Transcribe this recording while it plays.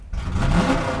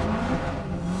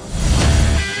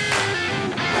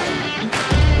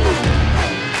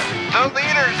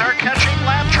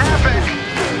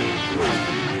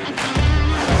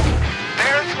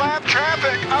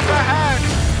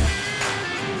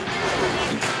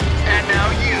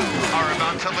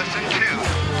to listen to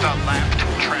the Lap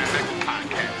Traffic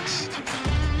Podcast.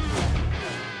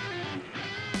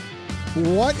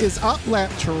 What is up,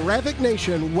 Lap Traffic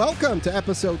Nation? Welcome to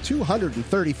episode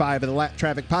 235 of the Lap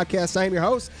Traffic Podcast. I am your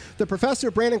host, the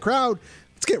Professor Brandon Crowd.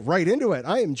 Let's get right into it.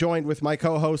 I am joined with my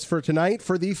co-host for tonight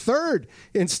for the third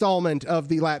installment of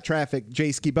the Lap Traffic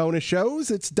J-Ski bonus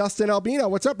shows. It's Dustin Albino.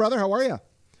 What's up, brother? How are you?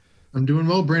 I'm doing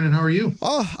well, Brandon. How are you?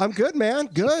 Oh, I'm good, man.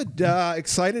 Good.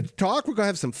 Excited to talk. We're going to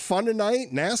have some fun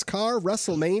tonight. NASCAR,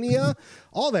 WrestleMania,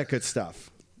 all that good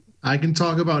stuff. I can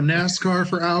talk about NASCAR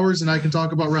for hours, and I can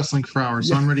talk about wrestling for hours,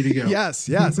 so I'm ready to go. Yes.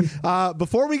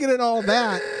 Before we get into all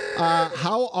that,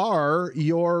 how are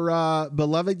your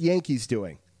beloved Yankees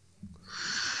doing?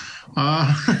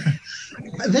 They're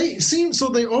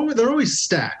always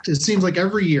stacked. It seems like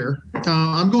every year.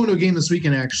 I'm going to a game this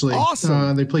weekend, actually.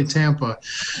 Awesome. They play Tampa,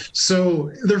 so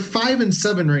they're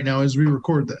 5-7 right now as we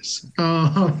record this.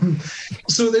 So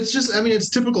it's just, it's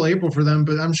typical April for them,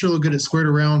 but I'm sure they'll get it squared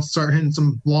around, start hitting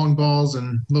some long balls,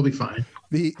 and they'll be fine.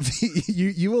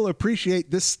 You will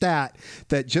appreciate this stat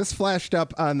that just flashed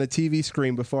up on the TV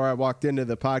screen before I walked into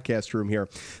the podcast room here.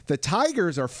 The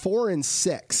Tigers are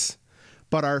 4-6.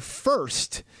 But are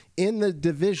first in the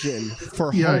division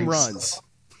for home runs.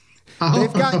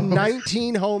 They've got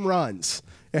 19 home runs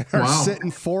and are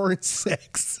sitting 4-6.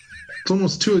 It's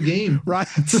almost 2 a game. Right?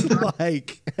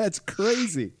 That's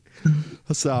crazy.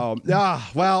 So,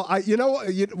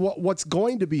 what's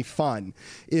going to be fun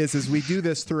is as we do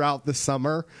this throughout the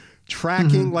summer,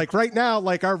 tracking, like right now,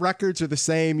 like our records are the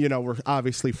same, we're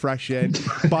obviously fresh in,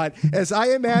 but as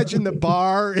I imagine the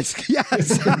bar is,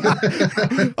 yes.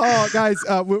 Oh, guys,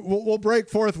 we'll break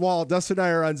fourth wall. Dustin and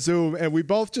I are on Zoom, and we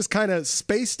both just kind of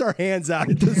spaced our hands out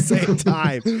at the same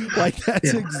time.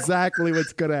 That's exactly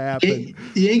what's going to happen.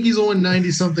 Yankees will win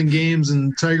 90-something games,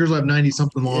 and Tigers will have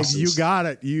 90-something losses. You got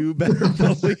it. You better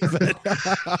believe it.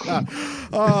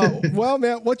 Well,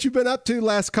 man, what you been up to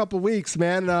last couple weeks,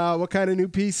 man? What kind of new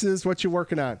pieces? What you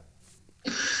working on?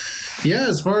 Yeah,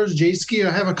 as far as J-Ski,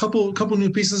 I have a couple new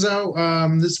pieces out.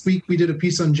 This week we did a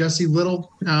piece on Jesse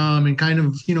Little and kind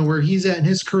of, where he's at in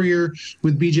his career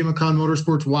with BJ McLeod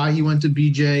Motorsports, why he went to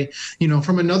BJ,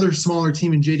 from another smaller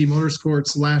team in JD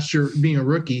Motorsports last year being a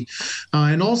rookie.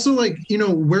 And also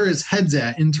where his head's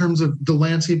at in terms of the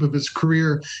landscape of his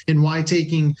career and why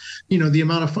taking, the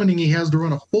amount of funding he has to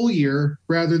run a full year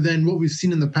rather than what we've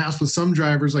seen in the past with some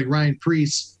drivers like Ryan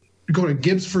Preece. Go to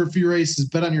Gibbs for a few races,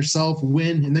 bet on yourself,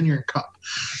 win, and then you're in Cup.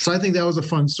 So I think that was a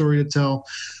fun story to tell.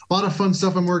 A lot of fun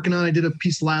stuff I'm working on. I did a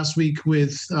piece last week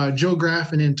with Joe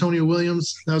Graff and Antonio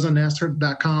Williams. That was on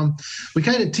NASCAR.com. We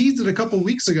kind of teased it a couple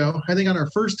weeks ago, I think on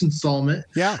our first installment.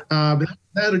 Yeah. But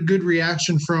I had a good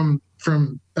reaction from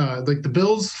the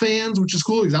Bills fans, which is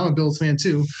cool because I'm a Bills fan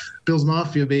too. Bills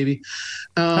Mafia, baby.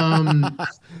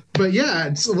 But yeah,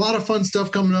 it's a lot of fun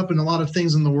stuff coming up and a lot of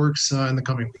things in the works in the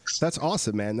coming weeks. That's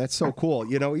awesome, man. That's so cool.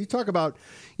 You talk about,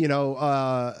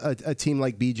 a team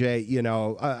like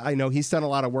BJ, I know he's done a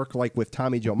lot of work like with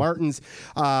Tommy Joe Martins.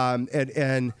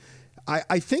 And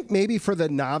I think maybe for the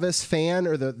novice fan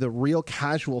or the real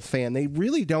casual fan, they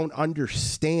really don't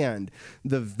understand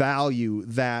the value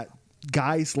that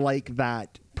guys like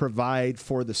that provide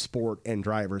for the sport and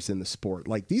drivers in the sport.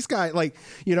 Like these guys, to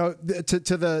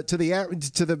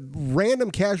the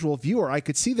random casual viewer, I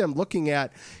could see them looking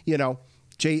at, BJ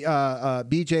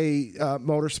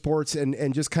Motorsports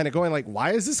and just kind of going like,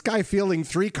 why is this guy fielding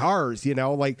 3 cars?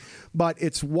 But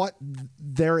it's what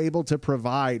they're able to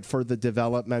provide for the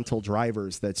developmental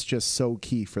drivers that's just so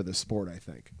key for the sport, I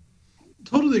think.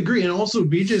 Totally agree. And also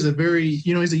BJ is a very,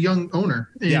 he's a young owner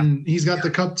and he's got the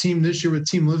Cup team this year with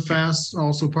Team Live Fast,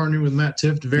 also partnering with Matt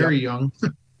Tift, very young.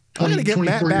 I'm going to get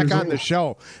Matt back on the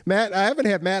show. Matt, I haven't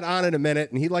had Matt on in a minute,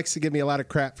 and he likes to give me a lot of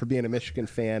crap for being a Michigan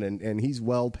fan, and he's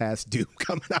well past due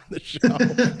coming on the show.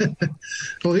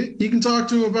 Well, you can talk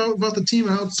to him about the team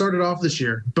and how it started off this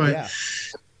year. But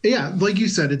yeah, like you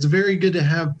said, it's very good to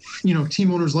have,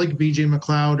 team owners like BJ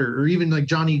McLeod or even like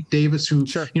Johnny Davis who,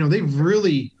 they've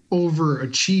really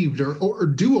overachieved or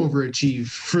do overachieve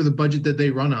for the budget that they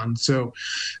run on. So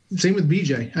same with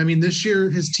BJ. This year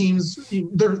his teams,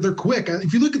 they're quick.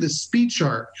 If you look at the speed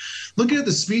chart, look at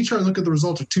the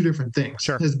results of 2 different things.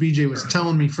 Sure. As BJ was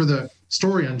telling me for the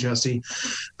story on Jesse,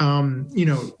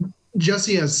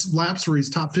 Jesse has laps where he's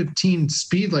top 15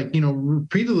 speed,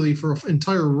 repeatedly for an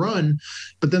entire run,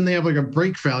 but then they have like a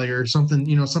brake failure or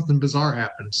something, something bizarre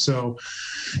happens. So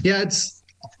yeah,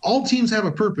 all teams have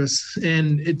a purpose,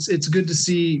 and it's good to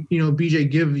see, BJ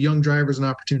give young drivers an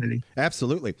opportunity.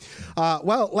 Absolutely.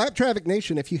 Well, Lap Traffic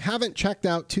Nation, if you haven't checked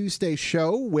out Tuesday's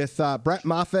show with Brett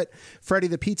Moffitt, Freddie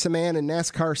the Pizza Man, and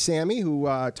NASCAR Sammy, who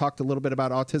talked a little bit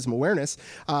about autism awareness,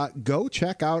 go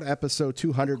check out episode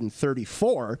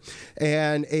 234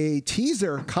 and a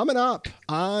teaser coming up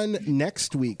on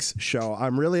next week's show.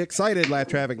 I'm really excited, Lap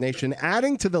Traffic Nation.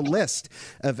 Adding to the list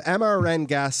of MRN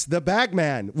guests, the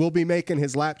Bagman will be making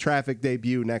his Lap Traffic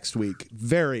debut next week.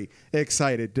 Very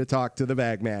excited to talk to the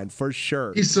Bagman for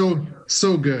sure. He's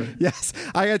so good. Yes,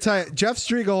 I gotta tell you, Jeff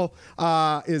Striegel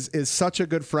is such a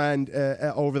good friend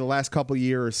over the last couple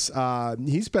years.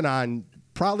 He's been on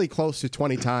probably close to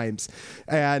 20 times,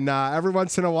 and every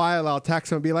once in a while I'll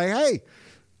text him and be like, "Hey,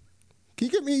 can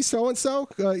you get me so-and-so?"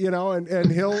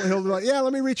 And he'll be like, "Yeah,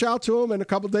 let me reach out to him." And a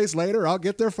couple of days later, I'll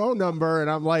get their phone number. And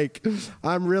I'm like,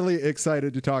 I'm really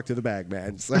excited to talk to the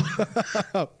Bagman. So.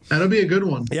 That'll be a good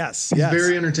one. Yes.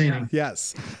 Very entertaining.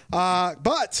 Yes.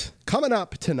 But coming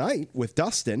up tonight with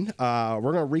Dustin, we're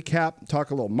going to recap, talk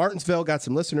a little Martinsville, got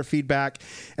some listener feedback,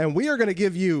 and we are going to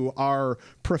give you our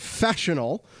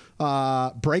professional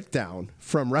breakdown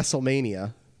from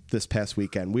WrestleMania this past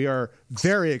weekend. We are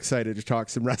very excited to talk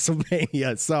some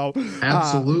WrestleMania. So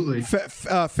absolutely.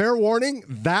 Fair warning,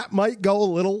 that might go a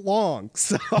little long.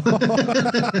 So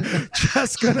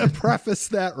just going to preface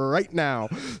that right now.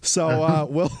 So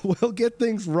we'll get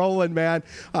things rolling, man.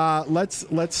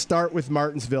 Let's start with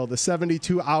Martinsville. The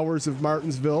 72 hours of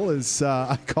Martinsville, is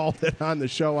I called it on the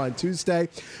show on Tuesday.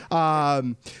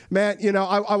 Man,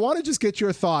 I want to just get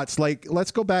your thoughts. Like,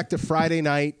 let's go back to Friday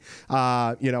night.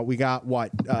 We got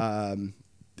what?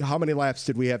 How many laps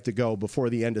did we have to go before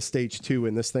the end of stage 2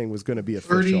 and this thing was going to be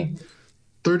official?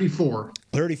 34,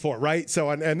 right?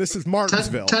 So, and this is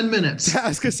Martinsville. 10 minutes. I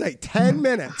was going to say 10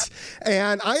 minutes.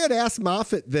 And I had asked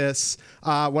Moffitt this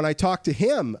when I talked to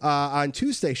him on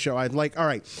Tuesday's show. I'm like, all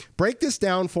right, break this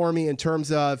down for me in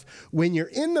terms of when you're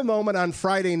in the moment on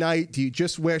Friday night, do you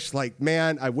just wish, like,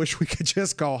 man, I wish we could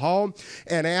just go home?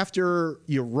 And after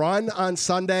you run on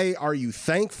Sunday, are you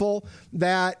thankful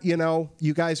that,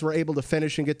 you guys were able to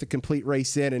finish and get the complete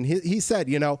race in? And he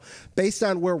said, based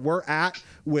on where we're at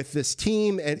with this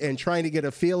team and trying to get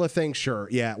a feel of things, sure,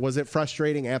 yeah. Was it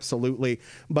frustrating? Absolutely.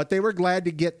 But they were glad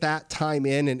to get that time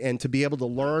in and to be able to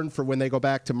learn for when they go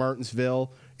back to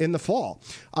Martinsville in the fall.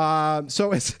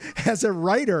 So as a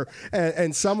writer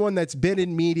and someone that's been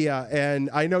in media, and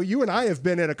I know you and I have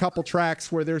been at a couple tracks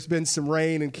where there's been some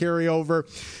rain and carryover,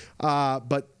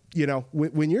 but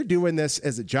when you're doing this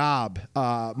as a job,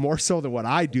 more so than what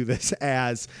I do this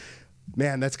as,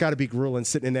 man, that's got to be grueling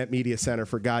sitting in that media center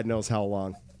for God knows how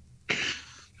long.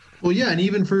 Well, yeah, and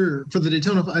even for the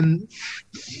Daytona, and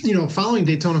following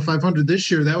Daytona 500 this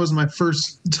year, that was my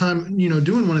first time,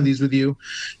 doing one of these with you,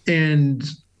 and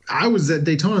I was at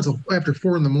Daytona until after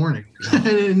 4 a.m,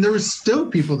 and there was still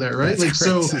people there, right? That's like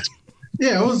crazy. So.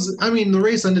 Yeah, it was. I mean, the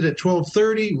race ended at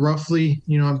 12:30, roughly.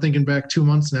 I'm thinking back 2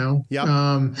 months now,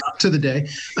 to the day.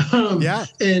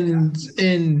 And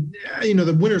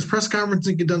the winner's press conference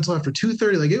didn't get done until after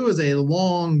 2:30. Like, it was a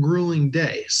long, grueling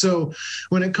day. So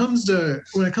when it comes to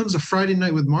Friday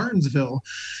night with Martinsville,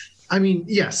 I mean,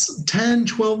 yes, 10,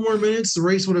 12 more minutes, the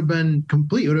race would have been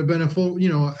complete. It would have been a full,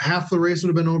 half the race would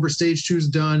have been over. Stage 2's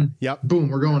done. Yep. Boom,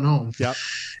 we're going home. Yep.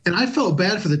 And I felt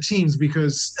bad for the teams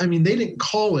because, I mean, they didn't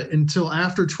call it until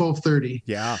after 12:30.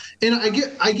 Yeah. And I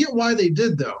get why they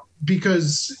did, though,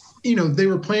 because, they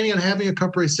were planning on having a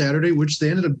cup race Saturday, which they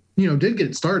ended up, did get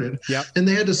it started. Yep. And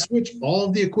they had to switch all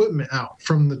of the equipment out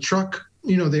from the truck,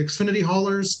 the Xfinity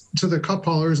haulers to the cup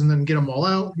haulers, and then get them all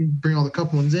out and bring all the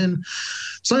cup ones in.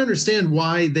 So I understand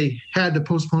why they had to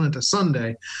postpone it to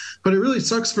Sunday, but it really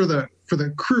sucks for the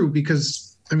crew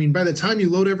because, I mean, by the time you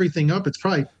load everything up, it's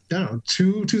probably, I don't know,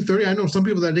 2:30. I know some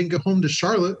people that didn't get home to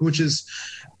Charlotte, which is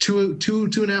two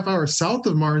and a half hours south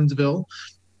of Martinsville.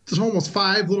 It's almost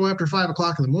 5, a little after 5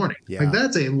 o'clock in the morning. Yeah. Like,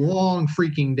 that's a long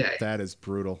freaking day. That is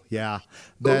brutal. Yeah.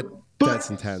 But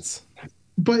That's intense.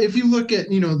 But if you look at,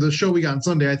 the show we got on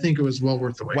Sunday, I think it was well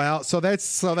worth the wait. Well, so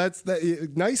that's the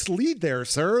nice lead there,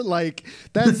 sir. Like,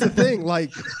 that's the thing.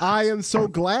 Like, I am so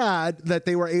glad that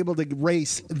they were able to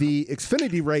race the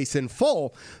Xfinity race in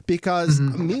full because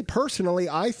me personally,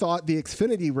 I thought the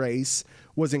Xfinity race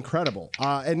was incredible.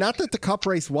 And not that the Cup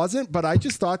race wasn't, but I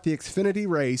just thought the Xfinity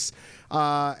race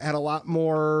had a lot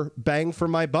more bang for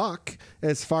my buck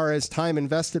as far as time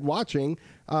invested watching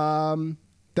than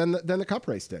the Cup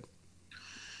race did.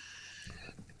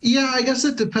 Yeah, I guess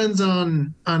it depends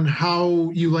on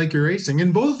how you like your racing.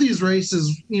 And both these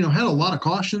races, had a lot of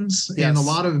cautions and a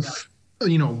lot of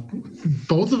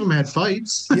both of them had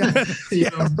fights,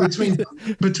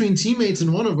 between teammates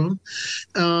and one of them.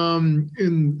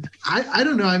 And I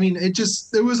don't know. I mean,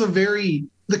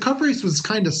 the cup race was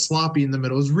kind of sloppy in the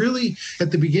middle. It was really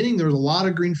at the beginning, there was a lot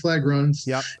of green flag runs.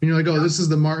 Yep. And you're like, oh, this is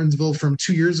the Martinsville from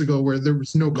 2 years ago where there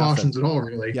was no cautions at all,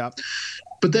 really. Yep.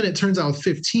 But then it turns out with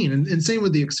 15 and same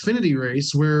with the Xfinity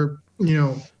race where,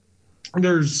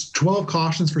 there's 12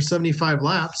 cautions for 75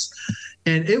 laps.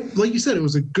 And it, like you said, it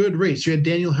was a good race. You had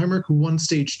Daniel Hemrick, who won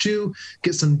stage 2,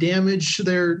 get some damage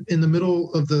there in the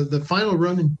middle of the final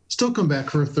run and still come back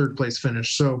for a third place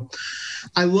finish. So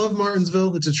I love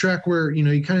Martinsville. It's a track where,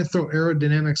 you kind of throw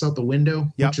aerodynamics out the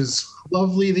window, which is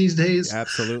lovely these days.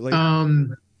 Absolutely.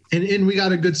 And we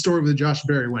got a good story with Josh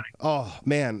Berry winning. Oh,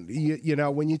 man.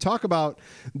 When you talk about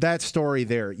that story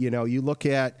there, you look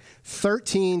at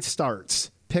 13 starts,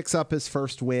 picks up his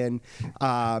first win,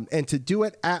 and to do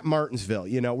it at Martinsville.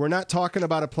 We're not talking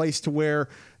about a place to where,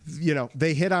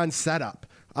 they hit on setup.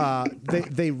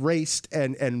 They raced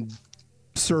and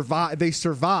survived. They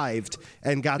survived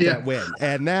and got that win.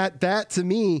 And that to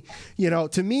me,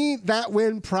 that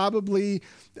win probably,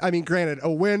 I mean, granted,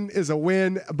 a win is a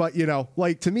win, but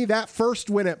to me, that first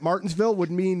win at Martinsville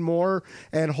would mean more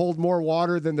and hold more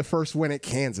water than the first win at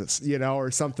Kansas,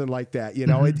 or something like that.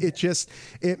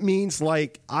 It means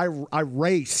like I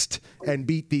raced and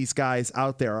beat these guys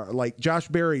out there. Like Josh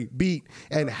Berry beat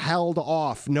and held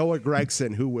off Noah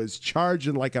Gragson, who was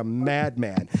charging like a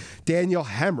madman. Daniel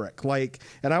Hemrick,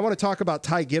 and I want to talk about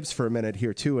Ty Gibbs for a minute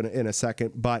here too in a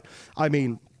second, but I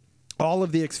mean, all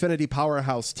of the Xfinity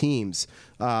powerhouse teams,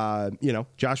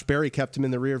 Josh Berry kept him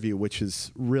in the rear view, which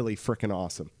is really freaking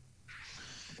awesome.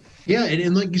 Yeah,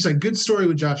 and like you said, good story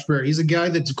with Josh Berry. He's a guy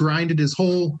that's grinded his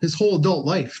whole adult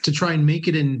life to try and make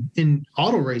it in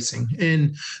auto racing,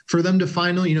 and for them to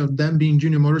finally, them being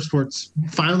Junior Motorsports,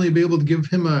 finally be able to give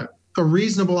him a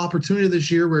reasonable opportunity this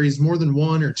year where he's more than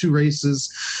 1 or 2 races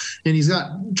and he's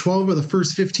got 12 of the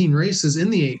first 15 races in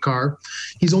the 8 car.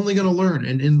 He's only going to learn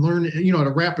and learn, at a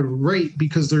rapid rate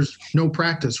because there's no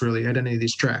practice really at any of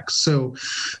these tracks. So,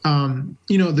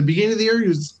 the beginning of the year, he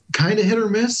was kind of hit or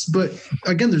miss, but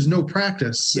again, there's no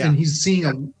practice and he's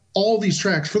seeing all these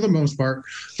tracks for the most part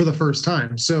for the first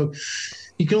time. So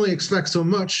you can only expect so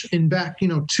much. And back,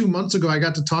 2 months ago, I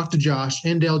got to talk to Josh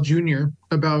and Dale Jr.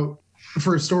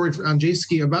 for a story on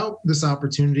J-Ski about this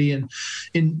opportunity.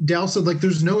 And Dal said,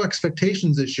 there's no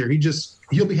expectations this year.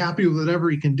 He'll be happy with whatever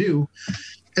he can do.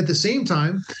 At the same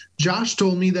time, Josh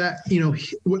told me that,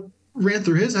 what ran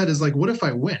through his head is what if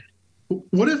I win?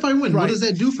 What if I win? Right. What does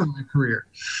that do for my career?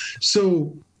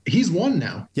 So he's won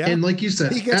now. Yeah. And like you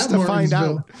said, he gets to find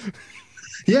out.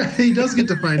 Yeah, he does get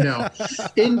to find out.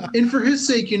 And for his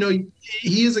sake,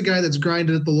 he is a guy that's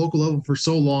grinded at the local level for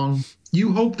so long.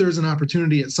 You hope there's an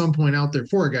opportunity at some point out there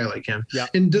for a guy like him,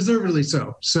 and deservedly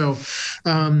so. So,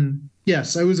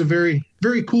 yes, it was a very,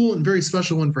 very cool and very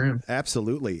special one for him.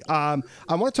 Absolutely. I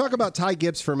want to talk about Ty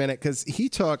Gibbs for a minute because he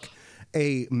took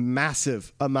a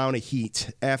massive amount of heat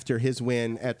after his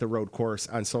win at the road course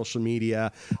on social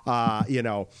media,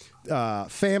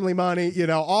 family money,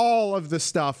 all of the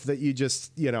stuff that you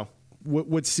just,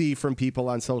 would see from people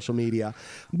on social media.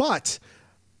 But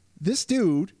this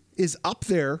dude is up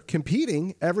there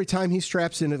competing every time he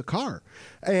straps into the car.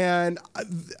 And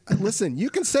listen, you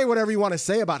can say whatever you want to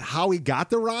say about how he got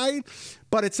the ride,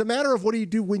 but it's a matter of what do you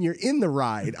do when you're in the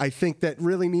ride, I think that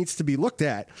really needs to be looked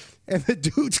at. And the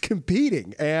dude's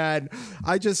competing. And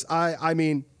I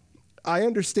mean, I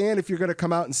understand if you're going to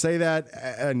come out and say that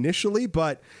initially,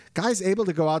 but guy's able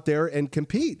to go out there and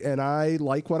compete. And I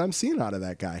like what I'm seeing out of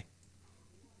that guy.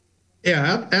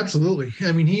 Yeah, absolutely.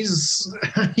 I mean, he's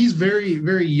very,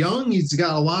 very young. He's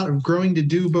got a lot of growing to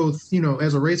do, both,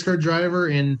 as a race car driver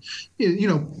and,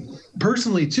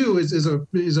 personally too, is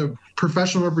a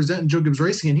professional representing Joe Gibbs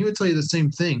Racing. And he would tell you the same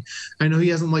thing. I know he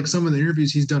hasn't some of the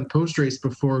interviews he's done post race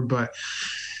before, but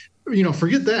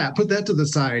forget that, put that to the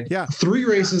side. Yeah. 3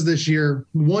 races this year,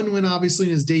 1 win, obviously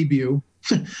in his debut,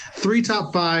 3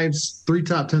 top 5s, 3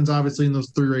 top 10s, obviously in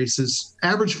those 3 races.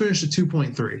 Average finish at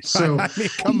 2.3. So I mean,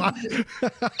 come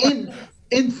on.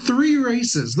 in 3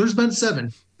 races, there's been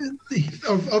 7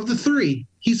 of the 3.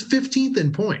 He's 15th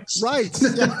in points. Right.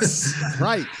 Yes.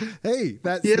 Right. Hey,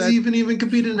 he hasn't even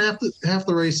competed in half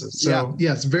the races. So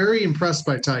yes, very impressed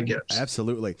by Ty Gibbs.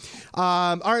 Absolutely.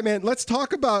 All right, man. Let's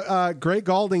talk about Greg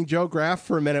Galding, Joe Graff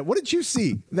for a minute. What did you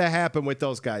see that happen with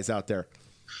those guys out there?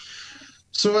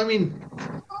 So, I mean,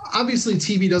 obviously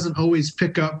TV doesn't always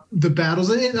pick up the battles.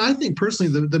 And I think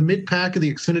personally, the mid-pack of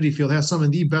the Xfinity field has some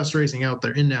of the best racing out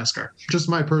there in NASCAR. Just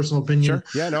my personal opinion. Sure.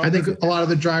 Yeah, no, I think a lot of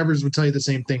the drivers would tell you the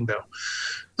same thing, though.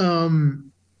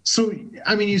 So,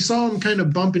 I mean, you saw them kind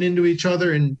of bumping into each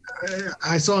other, and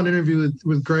I saw an interview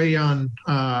with Gray on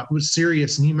with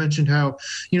Sirius, and he mentioned how,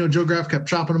 Joe Graff kept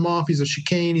chopping him off. He's a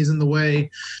chicane. He's in the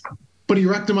way, but he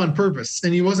wrecked him on purpose,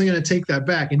 and he wasn't going to take that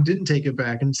back, and didn't take it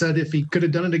back, and said if he could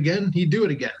have done it again, he'd do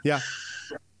it again. Yeah.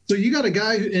 So you got a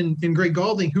guy in Greg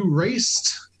Galding who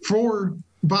raced for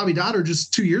Bobby Dotter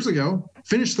just 2 years ago,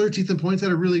 finished 13th in points,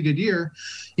 had a really good year,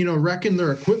 wrecking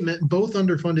their equipment, both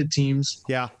underfunded teams.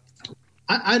 Yeah.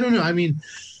 I don't know. I mean,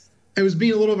 it was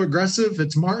being a little aggressive.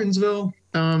 It's Martinsville.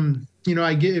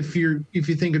 I get if you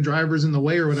think a driver's in the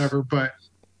way or whatever, but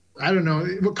I don't know.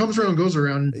 What comes around goes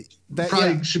around.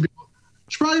 Should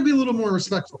probably be a little more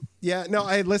respectful. Yeah, no,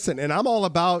 listen, and I'm all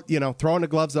about, throwing the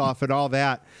gloves off and all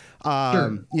that.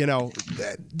 Sure.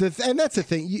 And that's the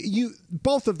thing. You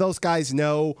both of those guys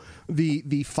know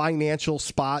the financial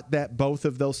spot that both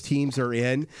of those teams are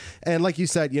in. And like you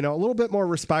said, a little bit more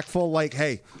respectful, like,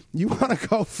 hey, you want to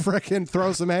go frickin'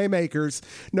 throw some haymakers,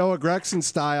 Noah Gregson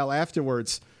style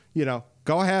afterwards,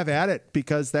 go have at it,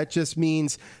 because that just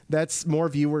means that's more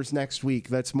viewers next week.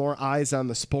 That's more eyes on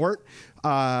the sport.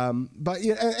 The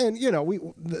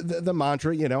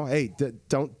mantra, hey,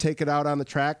 don't take it out on the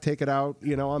track, take it out,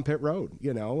 on pit road,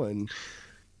 and.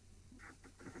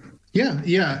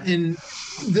 Yeah. And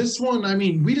this one, I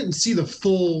mean, we didn't see the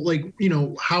full,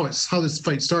 how this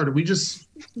fight started.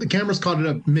 The cameras caught it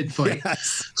up mid-fight.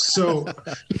 Yes. So,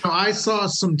 I saw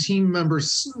some team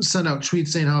members send out tweets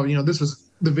saying how,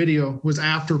 the video was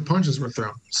after punches were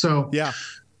thrown. So yeah,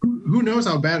 who knows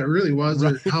how bad it really was,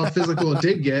 or how physical it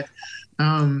did get.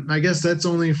 I guess that's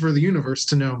only for the universe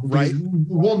to know. Right.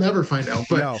 We'll never find out.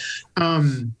 But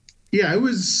that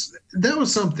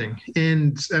was something.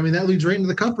 And I mean, that leads right into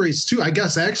the cup race too. I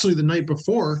guess actually the night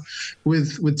before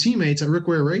with teammates at Rick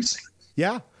Ware Racing.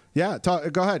 Yeah. Yeah.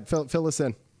 Go ahead. Fill us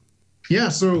in. Yeah.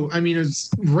 So, I mean, it was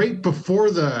right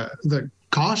before the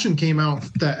caution came out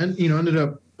that, ended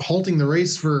up halting the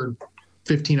race for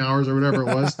 15 hours or whatever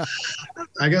it was.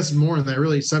 I guess more than that,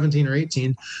 really 17 or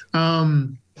 18.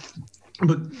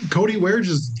 But Cody Ware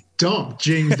just dumped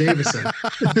James Davison.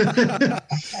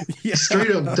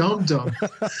 Straight up dumped him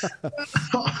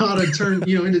out of turn,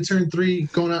 into turn 3,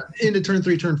 going out into turn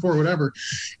 3, turn 4, whatever.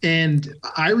 And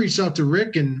I reached out to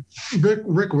Rick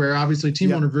Ware, obviously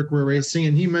team owner of Rick Ware Racing,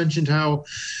 and he mentioned how,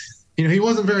 he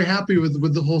wasn't very happy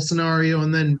with the whole scenario.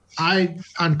 And then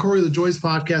on Corey LaJoy's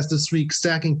podcast this week,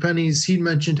 Stacking Pennies, he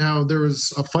mentioned how there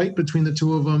was a fight between the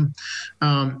two of them.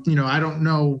 I don't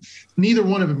know. Neither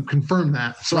one of them confirmed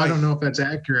that. So right. I don't know if that's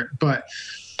accurate. But,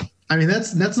 I mean,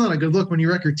 that's not a good look when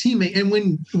you wreck your teammate. And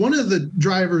when one of the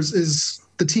drivers is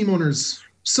the team owner's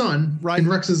son, right, and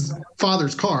wrecks his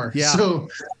father's car. Yeah. So,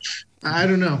 I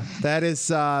don't know. That is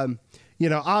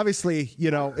obviously,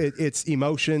 it's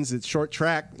emotions, it's short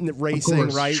track racing,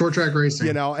 right? Short track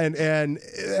racing. And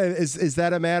is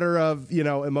that a matter of,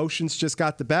 emotions just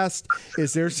got the best?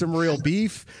 Is there some real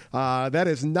beef? That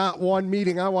is not one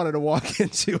meeting I wanted to walk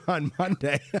into on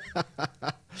Monday.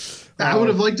 I would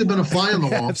have liked to have been a fly on the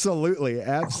wall. Absolutely.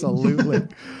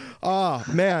 Oh,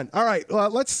 man. All right.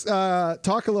 Well, let's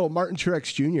talk a little Martin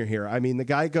Truex Jr. here. I mean, the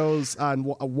guy goes on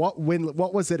what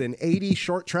was it, an 80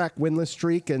 short track winless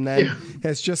streak, and then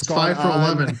has just gone 5 for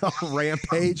 11 a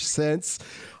rampage since.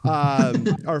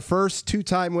 Our first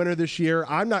 2-time winner this year.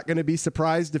 I'm not going to be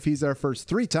surprised if he's our first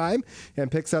 3-time and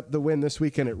picks up the win this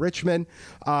weekend at Richmond.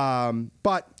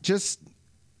 But just...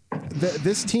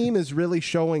 This team is really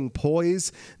showing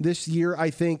poise this year. I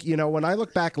think, when I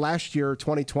look back last year,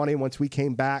 2020, once we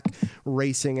came back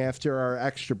racing after our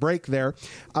extra break there,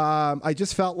 I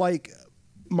just felt like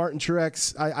Martin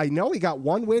Truex, I know he got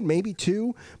 1 win, maybe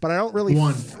 2, but I don't really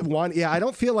one. Yeah, I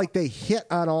don't feel like they hit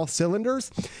on all cylinders,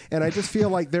 and I just feel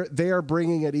like they are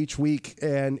bringing it each week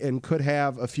and could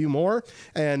have a few more,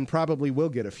 and probably will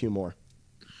get a few more.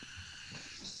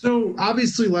 So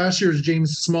obviously last year is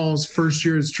James Small's first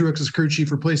year as Truex's crew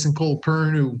chief, replacing Cole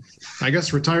Pern, who I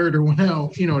guess retired or went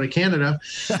out, to Canada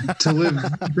to live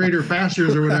greater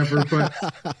pastures or whatever.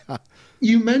 But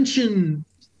you mentioned,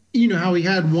 how he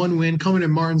had 1 win coming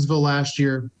in Martinsville last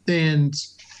year, and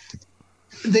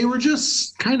they were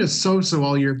just kind of so-so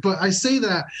all year. But I say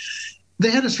that they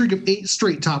had a streak of 8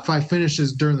 straight top 5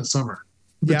 finishes during the summer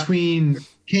between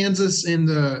Kansas and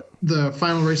the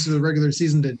final race of the regular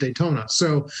season at Daytona.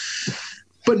 So,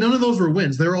 but none of those were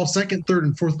wins. They were all 2nd, 3rd,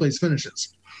 and 4th place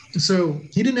finishes. So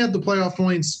he didn't have the playoff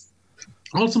points.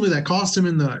 Ultimately, that cost him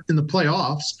in the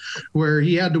playoffs, where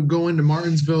he had to go into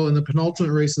Martinsville in the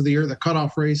penultimate race of the year, the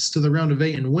cutoff race to the round of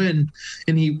 8, and win.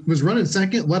 And he was running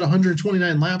 2nd, led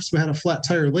 129 laps, but had a flat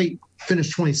tire late,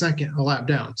 finished 22nd, a lap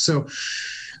down. So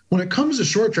when it comes to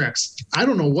short tracks, I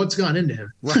don't know what's gone into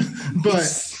him. Right.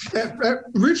 But at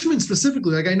Richmond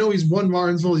specifically, like I know he's won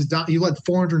Martinsville. He led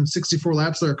 464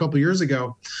 laps there a couple years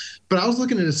ago. But I was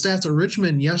looking at his stats at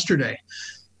Richmond yesterday.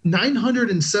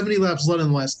 970 laps led in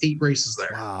the last 8 races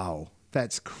there. Wow.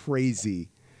 That's crazy.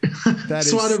 That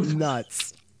So is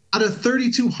nuts. Out of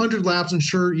 3,200 laps, I'm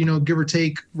sure, give or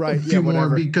take a few more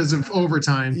because of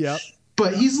overtime. Yep.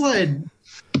 But he's led,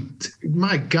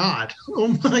 my God,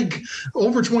 like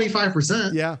over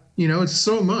 25%. Yeah. It's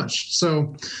so much.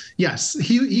 So, yes,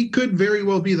 he could very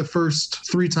well be the first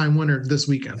 3-time winner this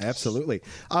weekend. Absolutely.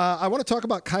 I want to talk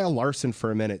about Kyle Larson for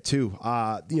a minute, too.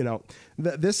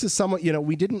 This is someone,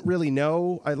 we didn't really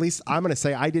know, at least I'm going to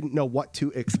say I didn't know what to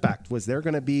expect. Was there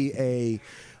going to be a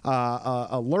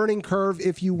learning curve,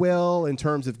 if you will, in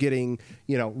terms of getting,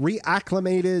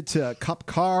 reacclimated to a Cup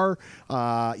car,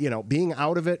 being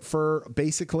out of it for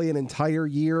basically an entire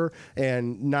year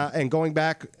and going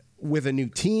back with a new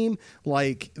team?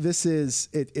 Like, this is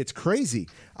it's crazy.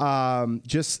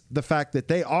 Just the fact that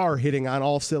they are hitting on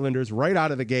all cylinders right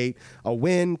out of the gate, a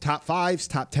win, top 5s,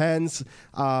 top 10s.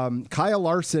 Kyle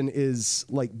Larson is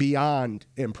like beyond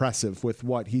impressive with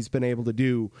what he's been able to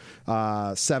do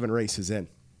 7 races in.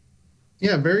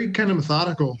 Yeah, very kind of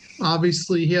methodical.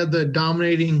 Obviously, he had the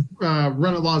dominating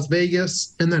run at Las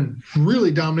Vegas and then really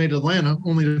dominated Atlanta,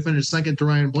 only to finish second to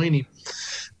Ryan Blaney.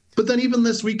 But then even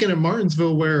this weekend in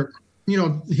Martinsville, where,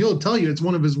 he'll tell you it's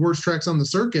one of his worst tracks on the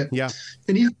circuit. Yeah.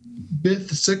 And he's 5th,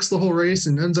 6th the whole race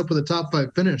and ends up with a top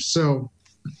 5 finish. So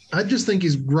I just think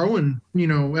he's growing,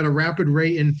 at a rapid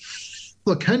rate. And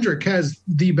look, Hendrick has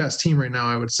the best team right now,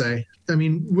 I would say. I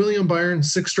mean, William Byron,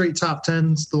 6 straight top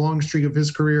 10s, the longest streak of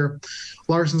his career.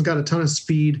 Larson's got a ton of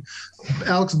speed.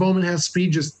 Alex Bowman has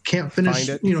speed, just can't finish,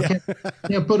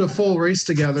 can't put a full race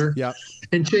together. Yep.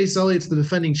 And Chase Elliott's the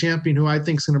defending champion, who I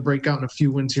think is going to break out in a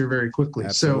few wins here very quickly.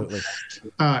 Absolutely.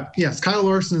 So, yes, Kyle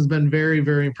Larson has been very,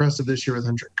 very impressive this year with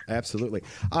Hendrick. Absolutely.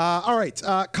 All right.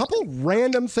 A couple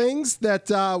random things that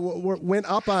went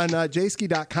up on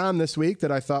jski.com this week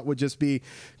that I thought would just be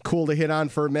cool to hit on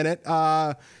for a minute.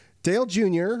 Dale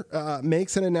Jr.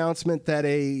 Makes an announcement that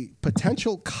a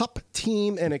potential Cup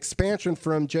team and expansion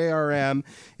from JRM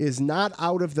is not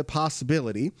out of the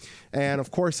possibility. And,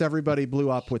 of course, everybody blew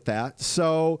up with that.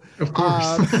 So, of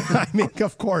course.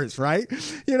 Of course, right?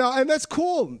 And that's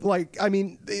cool. Like,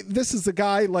 this is a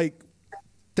guy, like,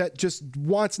 that just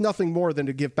wants nothing more than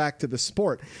to give back to the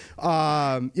sport.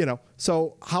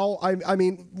 So how,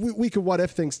 we could what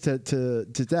if things to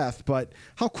death, but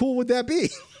how cool would that be?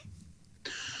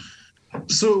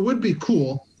 So it would be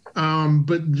cool,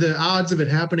 but the odds of it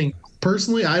happening,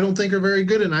 personally, I don't think are very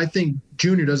good, and I think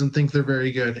Junior doesn't think they're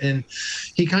very good. And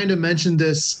he kind of mentioned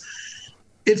this.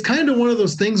 It's kind of one of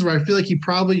those things where I feel like he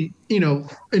probably,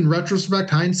 in retrospect,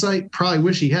 hindsight, probably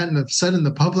wish he hadn't have said in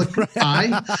the public eye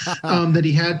that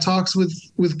he had talks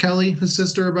with Kelly, his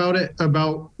sister, about it.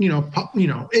 About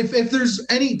if there's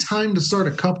any time to start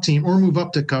a Cup team or move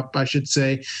up to Cup, I should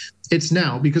say, it's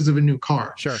now because of a new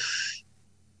car. Sure.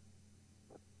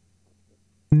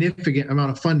 Significant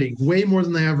amount of funding, way more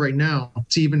than they have right now,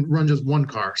 to even run just one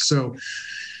car. So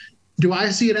do I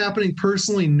see it happening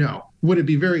personally? No. Would it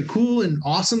be very cool and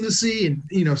awesome to see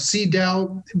and, see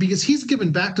Dow, because he's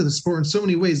given back to the sport in so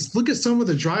many ways. Look at some of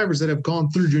the drivers that have gone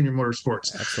through Junior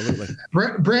Motorsports. Absolutely.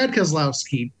 Brad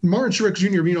Keselowski, Martin Truex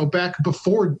Jr., back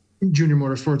before Junior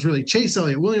Motorsports, really. Chase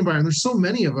Elliott, William Byron, there's so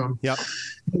many of them. Yep.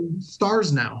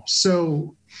 Stars now.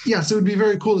 So, yes, it would be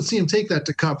very cool to see him take that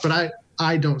to Cup, but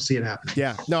I don't see it happening.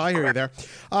 Yeah, no, I hear you there.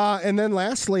 And then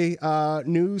lastly,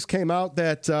 news came out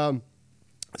that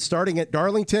starting at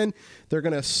Darlington, they're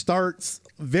going to start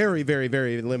very, very,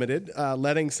 very limited,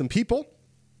 letting some people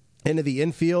into the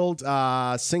infield,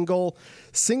 single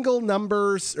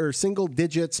numbers or single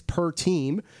digits per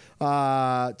team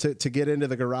to get into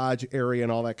the garage area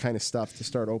and all that kind of stuff to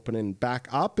start opening back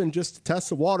up and just to test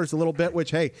the waters a little bit,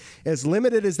 which, hey, as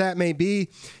limited as that may be,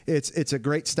 it's a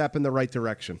great step in the right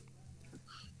direction.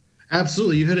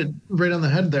 Absolutely. You hit it right on the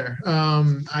head there.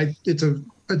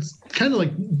 It's kind of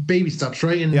like baby steps,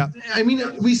 right? And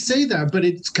we say that, but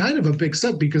it's kind of a big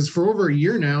step because for over a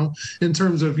year now, in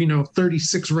terms of,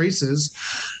 36 races,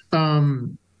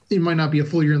 it might not be a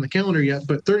full year in the calendar yet,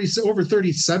 but over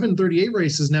 37, 38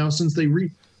 races now since they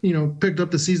picked up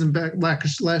the season back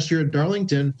last year at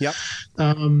Darlington. Yep.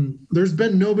 There's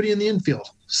been nobody in the infield.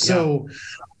 So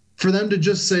for them to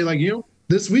just say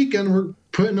this weekend we're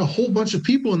putting a whole bunch of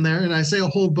people in there, and I say a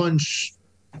whole bunch,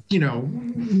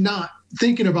 not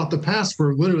thinking about the past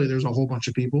where literally there's a whole bunch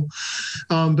of people.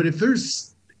 But if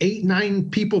there's 8, 9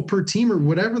 people per team or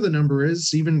whatever the number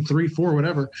is, even 3, 4,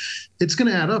 whatever, it's going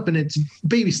to add up, and it's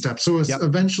baby steps. So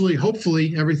eventually,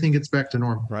 hopefully, everything gets back to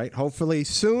normal. Right. Hopefully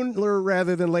sooner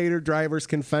rather than later, drivers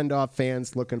can fend off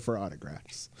fans looking for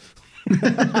autographs.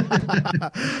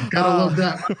 Gotta love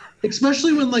that.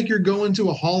 Especially when like you're going to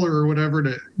a hauler or whatever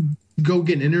to go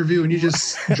get an interview and you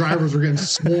just drivers are getting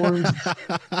swarmed.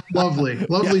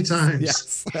 Lovely times.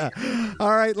 Yes.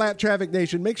 All right, Lap Traffic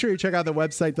Nation, make sure you check out the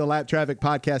website,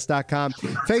 thelaptrafficpodcast.com,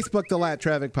 Facebook, The Lap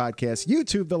Traffic Podcast,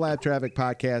 YouTube, The Lap Traffic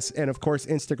Podcast, and of course,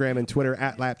 Instagram and Twitter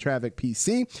at Lap Traffic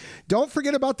PC. Don't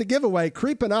forget about the giveaway,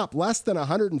 creeping up, less than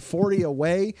 140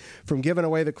 away from giving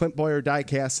away the Clint Boyer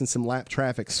diecast and some Lap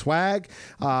Traffic swag.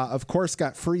 Of course,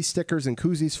 got free stickers and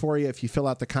koozies for you if you fill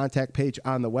out the contact page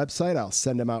on the website. I'll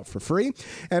send them out for free.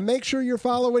 And make sure you're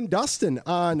following Dustin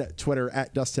on Twitter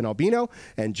at Dustin Albino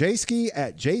and Jayski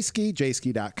at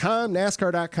jayski.com,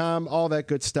 NASCAR.com, all that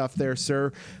good stuff there,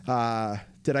 sir.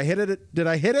 Did I hit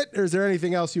it? Or is there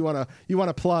anything else you want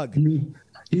to plug?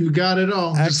 You got it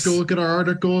all. Just go look at our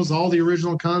articles, all the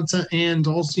original content, and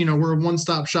also, we're a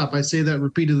one-stop shop. I say that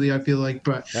repeatedly, I feel like,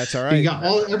 but that's all right. You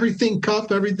got everything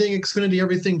Cup, everything Xfinity,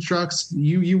 everything trucks.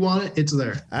 You want it, it's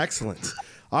there. Excellent.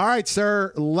 All right,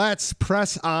 sir, let's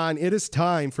press on. It is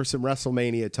time for some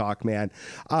WrestleMania talk, man.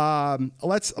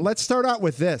 Let's start out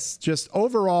with this. Just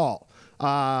overall,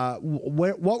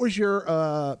 what was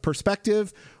your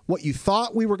perspective, what you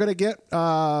thought we were going to get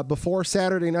before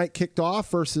Saturday night kicked off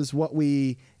versus what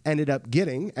we ended up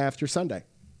getting after Sunday?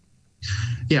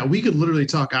 Yeah, we could literally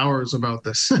talk hours about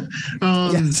this.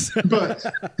 Yes. But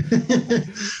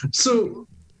so...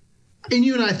 And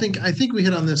you and I think we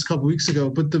hit on this a couple weeks ago,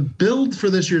 but the build for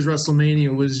this year's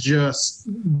WrestleMania was just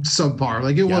subpar.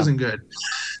 Like, it wasn't good.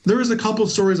 There was a couple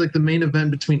of stories like the main event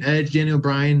between Edge, Daniel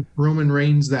Bryan, Roman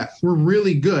Reigns that were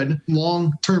really good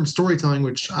long-term storytelling,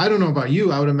 which I don't know about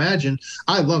you. I would imagine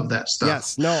I love that stuff.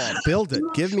 Yes. No, build it.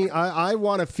 Give me, I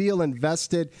want to feel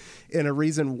invested in a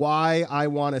reason why I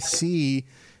want to see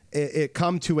it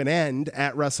come to an end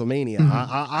at WrestleMania. Mm-hmm.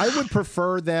 I would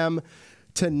prefer them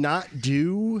to not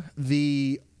do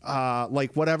the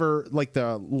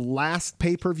the last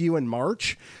pay-per-view in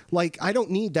March. Like, I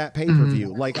don't need that pay-per-view.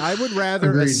 Mm-hmm. Like, I would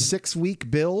rather a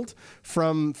 6-week build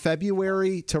from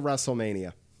February to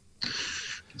WrestleMania.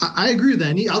 I agree with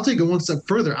that. And I'll take it one step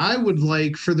further. I would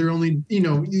like for their only,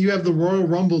 you have the Royal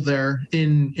Rumble there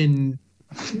in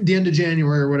the end of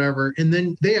January or whatever, and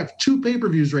then they have 2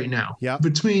 pay-per-views right now. Yeah.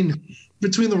 Between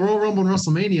the Royal Rumble and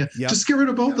WrestleMania. Yep. Just get rid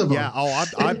of both of them. Yeah. Oh,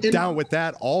 I'm down with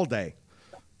that all day.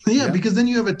 Yeah, because then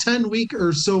you have a 10-week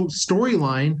or so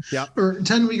storyline, or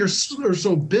 10-week or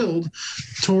so build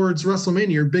towards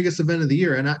WrestleMania, your biggest event of the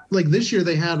year. And this year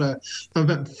they had a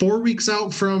event 4 weeks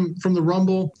out from the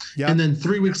Rumble, and then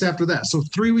 3 weeks after that. So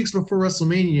 3 weeks before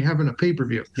WrestleMania, you're having a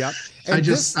pay-per-view. Yep.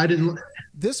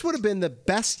 This would have been the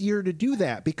best year to do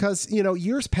that because,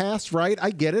 years past, right?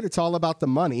 I get it. It's all about the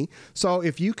money. So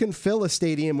if you can fill a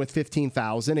stadium with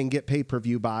 15,000 and get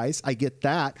pay-per-view buys, I get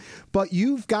that. But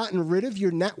you've gotten rid of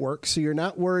your network, so you're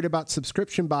not worried about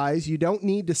subscription buys. You don't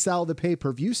need to sell the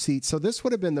pay-per-view seats. So this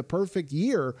would have been the perfect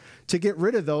year to get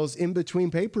rid of those in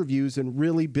between pay-per-views and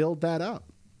really build that up.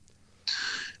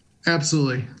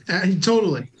 Absolutely.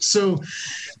 Totally. So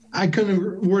I couldn't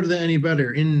have worded that any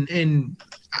better. And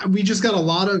we just got a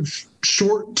lot of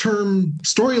short-term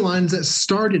storylines that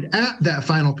started at that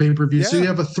final pay-per-view. So you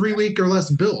have a 3-week or less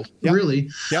build, really.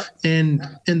 Yep. And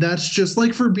that's just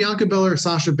like for Bianca Belair,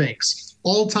 Sasha Banks,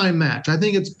 all-time match. I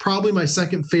think it's probably my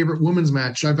second favorite women's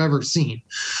match I've ever seen,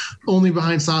 only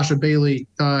behind Sasha Bailey,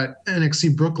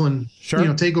 NXT Brooklyn,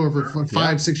 takeover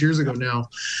 5-6 years ago now.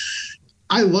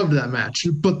 I loved that match,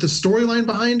 but the storyline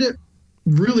behind it,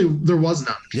 really, there was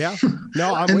none. Yeah.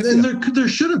 No, I'm with you. And there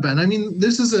should have been. I mean,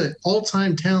 this is an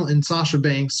all-time talent in Sasha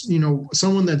Banks,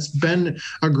 someone that's been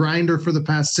a grinder for the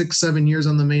past 6-7 years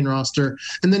on the main roster.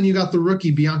 And then you got the rookie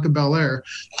Bianca Belair,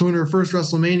 who in her first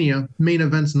WrestleMania main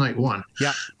events night 1.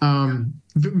 Yeah.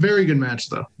 Very good match,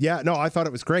 though. Yeah, no, I thought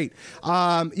it was great.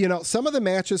 Some of the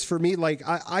matches for me, like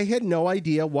I had no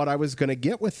idea what I was going to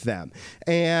get with them.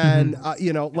 And,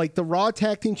 like the Raw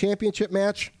Tag Team Championship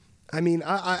match, I mean,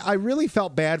 I really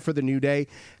felt bad for the New Day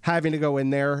having to go in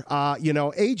there.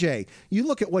 AJ, you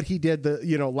look at what he did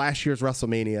last year's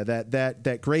WrestleMania,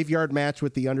 that graveyard match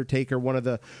with The Undertaker, one of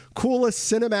the coolest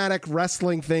cinematic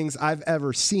wrestling things I've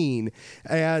ever seen.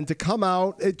 And to come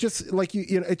out, it just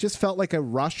it just felt like a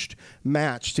rushed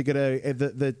match to get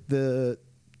the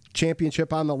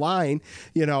championship on the line,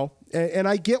 and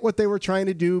I get what they were trying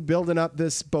to do, building up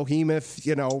this behemoth,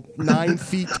 9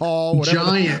 feet tall,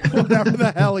 giant, whatever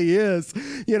the hell he is,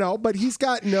 but he's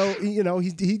got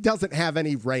he doesn't have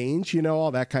any range,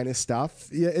 all that kind of stuff.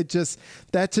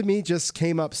 That to me just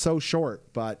came up so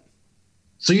short, but.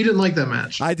 So you didn't like that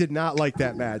match? I did not like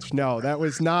that match. No, that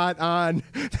was not on.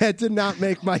 That did not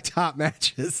make my top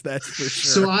matches. That's for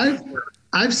sure. So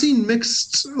I've seen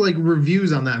mixed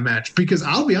reviews on that match because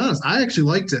I'll be honest, I actually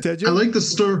liked it. Did you? I like the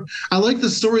story. I like the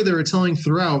story they were telling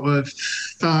throughout of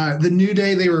the New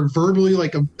Day. They were verbally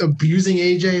abusing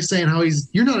AJ, saying how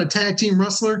you're not a tag team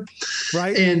wrestler,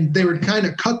 right? And they would kind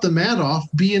of cut the mat off,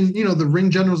 being the ring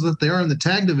generals that they are in the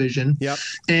tag division. Yep.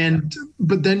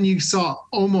 But then you saw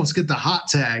almost get the hot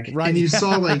tag, right? And you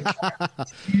saw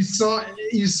you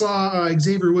saw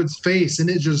Xavier Woods' face, and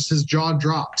his jaw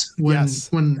dropped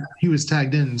when he was tagged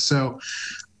in. So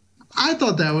I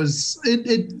thought that was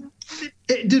it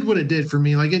did what it did for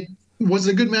me. Was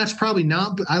it a good match? Probably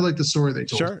not, but I like the story they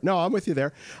told. Sure. No, I'm with you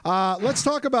there. Let's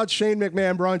talk about Shane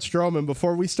McMahon, Braun Strowman.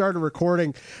 Before we started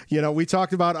recording, we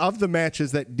talked about of the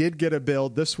matches that did get a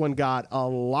build, this one got a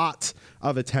lot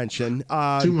of attention.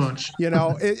 Too much.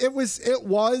 It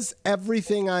was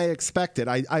everything I expected.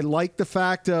 I like the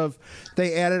fact of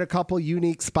they added a couple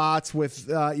unique spots with,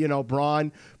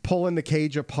 Braun pulling the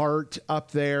cage apart up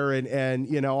there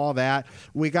and all that.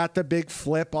 We got the big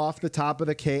flip off the top of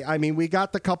the cage. I mean, we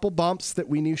got the couple bumps that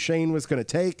we knew Shane was going to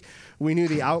take. We knew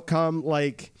the outcome.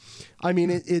 It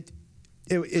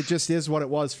just is what it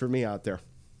was for me out there.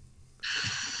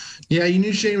 Yeah, you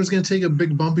knew Shane was going to take a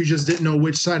big bump. You just didn't know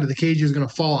which side of the cage he was going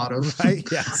to fall out of. Right,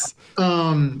 yes.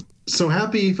 So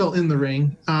happy he fell in the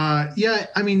ring. The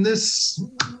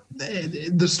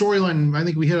storyline, I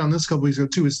think we hit on this a couple weeks ago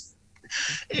too, is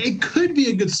it could be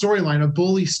a good storyline, a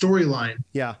bully storyline.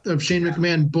 Yeah. Of Shane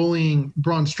McMahon bullying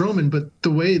Braun Strowman, but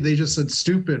the way they just said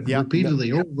stupid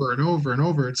repeatedly over and over and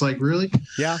over, it's really?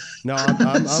 Yeah. No,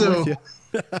 I'm with you.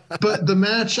 But the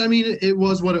match, it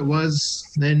was what it was.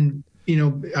 And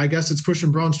I guess it's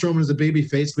pushing Braun Strowman as a baby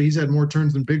face, but he's had more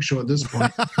turns than Big Show at this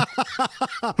point.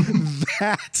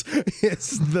 That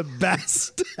is the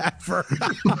best ever.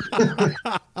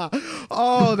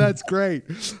 Oh, that's great.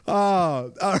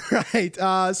 Oh, all right.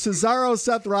 Cesaro,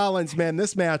 Seth Rollins, man,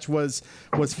 this match was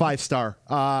 5-star.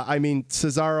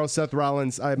 Cesaro, Seth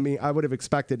Rollins, I would have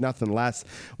expected nothing less.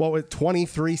 What was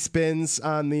 23 spins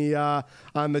on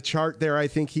the chart there? I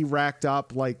think he racked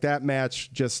up. That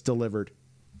match just delivered.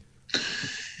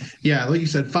 Yeah, like you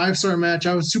said, 5-star match.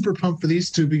 I was super pumped for these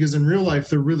two because in real life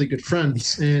they're really good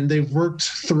friends and they've worked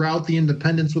throughout the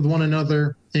independents with one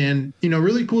another. And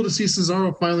really cool to see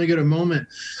Cesaro finally get a moment.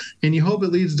 And you hope it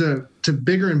leads to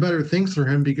bigger and better things for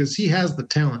him because he has the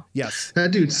talent. Yes,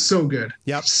 that dude's so good.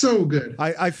 Yep, so good.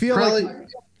 I feel probably,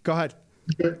 go ahead.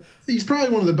 He's probably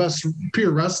one of the best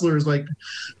pure wrestlers,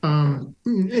 and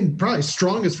probably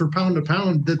strongest for pound to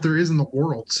pound that there is in the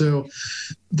world. So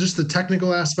just the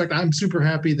technical aspect, I'm super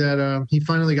happy that he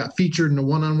finally got featured in a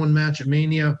one-on-one match at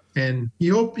Mania. And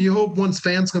you hope once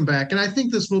fans come back, and I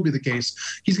think this will be the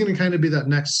case, he's going to kind of be that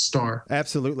next star.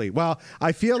 Absolutely. Well,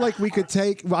 I feel like I could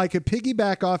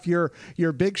piggyback off your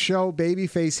Big Show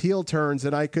babyface heel turns,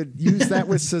 and I could use that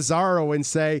with Cesaro and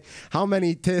say, how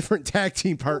many different tag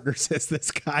team partners has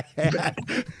this guy had?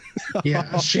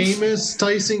 Yeah, Sheamus,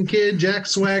 Tyson Kidd, Jack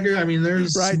Swagger.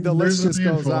 There's right. The list just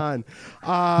goes on.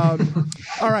 All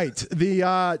right,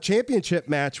 the championship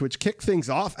match, which kicked things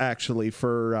off actually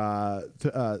for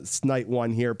night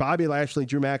one here. Bobby Lashley,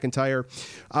 Drew McIntyre.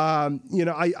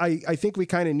 I think we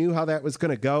kind of knew how that was going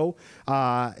to go.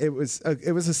 It was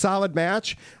a solid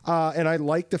match, and I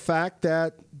like the fact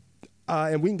that,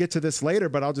 and we can get to this later,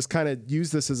 but I'll just kind of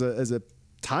use this as a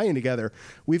tying together.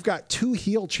 We've got 2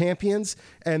 heel champions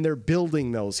and they're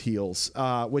building those heels,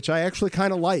 which I actually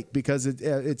kind of like because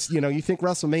it's you think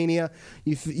WrestleMania,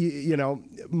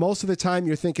 most of the time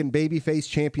you're thinking babyface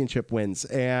championship wins.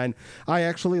 And I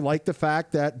actually like the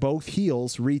fact that both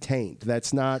heels retained.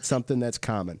 That's not something that's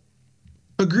common.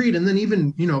 Agreed. And then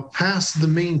even, past the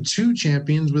main 2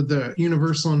 champions with the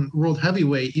Universal and World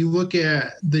Heavyweight, you look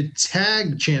at the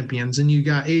tag champions and you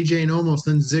got AJ and Omos,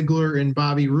 then Ziggler and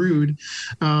Bobby Roode.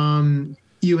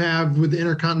 You have with the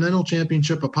Intercontinental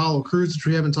Championship, Apollo Crews, which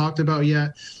we haven't talked about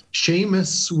yet.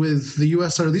 Sheamus with the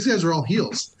U.S. title. These guys are all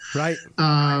heels. Right.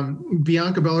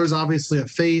 Bianca Belair is obviously a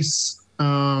face.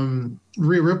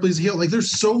 Rhea Ripley's a heel. There's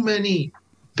so many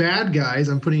bad guys,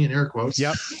 I'm putting in air quotes,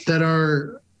 yep, that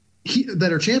are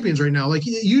that are champions right now. Like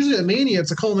usually at Mania, it's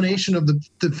a culmination of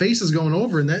the faces going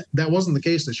over, and that wasn't the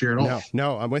case this year at all.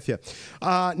 No, I'm with you.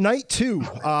 Night 2.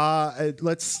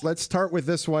 Let's start with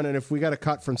this one, and if we got to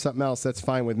cut from something else, that's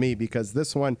fine with me because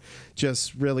this one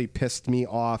just really pissed me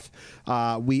off.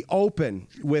 We open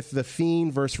with The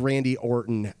Fiend versus Randy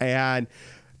Orton, and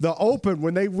the open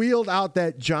when they wheeled out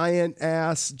that giant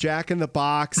ass Jack in the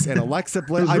Box and Alexa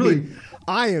Bliss.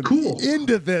 I am cool.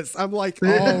 Into this. I'm like,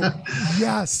 oh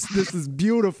yes, this is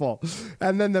beautiful.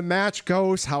 And then the match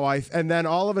goes and then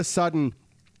all of a sudden,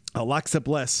 Alexa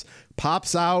Bliss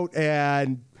pops out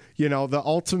and the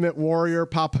Ultimate Warrior,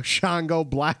 Papa Shango,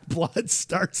 Black Blood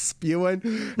starts spewing,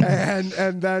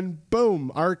 and then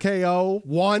boom, RKO,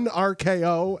 one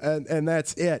RKO, and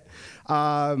that's it.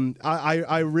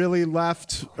 I really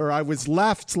I was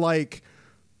left like,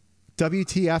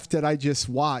 WTF did I just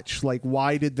watch? Like,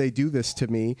 why did they do this to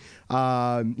me?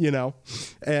 And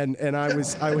I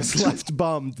was left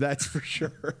bummed, that's for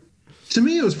sure. To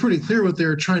me, it was pretty clear what they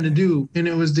were trying to do, and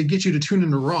it was to get you to tune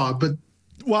into Raw, but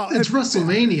it's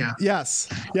WrestleMania. Yes.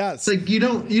 It's like you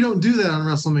don't do that on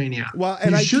WrestleMania. Well,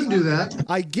 and you should do that.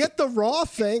 I get the Raw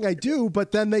thing, I do,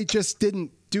 but then they just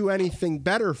didn't do anything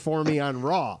better for me on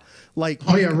Raw. Like,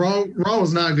 Raw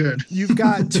was not good. You've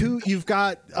got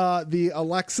the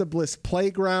Alexa Bliss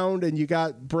Playground, and you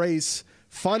got Bray's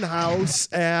Funhouse,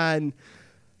 and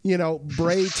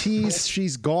Bray teased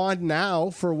she's gone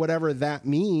now for whatever that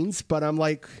means, but I'm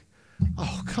like,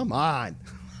 oh, come on.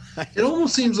 It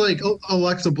almost seems like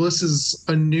Alexa Bliss is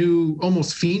a new,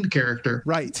 almost Fiend character.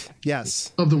 Right.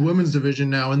 Yes. Of the women's division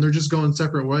now, and they're just going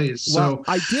separate ways. Well,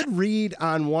 I did read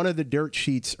on one of the dirt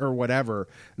sheets or whatever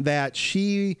that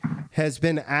she has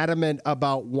been adamant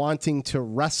about wanting to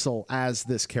wrestle as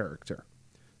this character.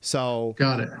 So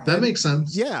got it. That makes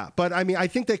sense. Yeah, but I mean, I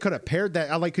think they could have paired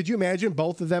that. Like, could you imagine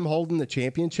both of them holding the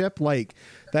championship? Like,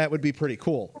 that would be pretty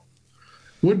cool.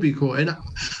 Would be cool. And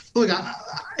look,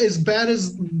 as bad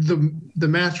as the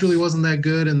match really wasn't that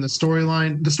good, and the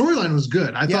storyline was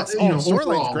good. I thought,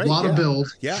 overall, great. A lot of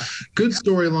build. Yeah. Good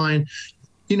storyline.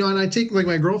 And I take like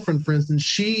my girlfriend, for instance,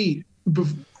 she,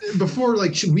 before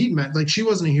we met, like she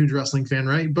wasn't a huge wrestling fan,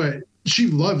 right? But she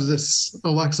loves this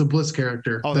Alexa Bliss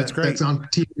character. Oh, that's great. That's on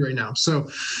TV right now.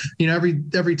 So,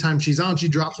 every time she's on, she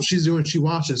drops what she's doing, she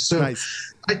watches. So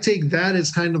nice. I take that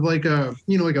as kind of like a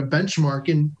benchmark,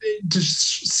 and to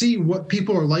see what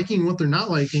people are liking, what they're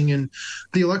not liking. And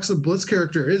the Alexa Bliss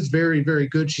character is very, very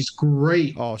good. She's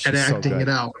great at acting it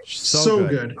out. So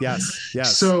good.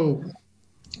 Yes. So,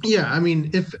 yeah, I mean,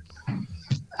 if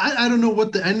I don't know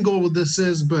what the end goal with this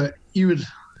is, but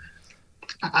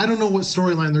I don't know what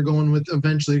storyline they're going with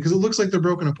eventually, because it looks like they're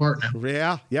broken apart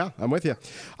now. Yeah, I'm with you.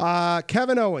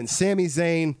 Kevin Owens, Sami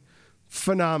Zayn,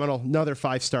 phenomenal. Another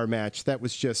 5-star match. That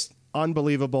was just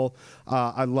unbelievable.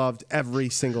 I loved every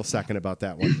single second about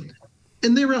that one.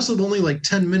 And they wrestled only like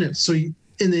 10 minutes.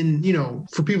 And then,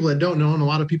 for people that don't know, and a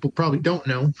lot of people probably don't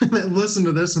know, that listen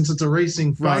to this since it's a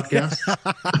racing podcast.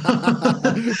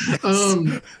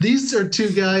 These are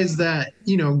two guys that,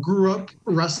 grew up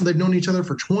wrestling. They've known each other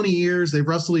for 20 years. They've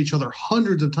wrestled each other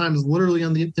hundreds of times, literally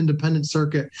on the independent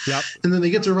circuit. Yep. And then they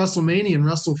get to WrestleMania and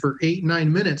wrestle for 8-9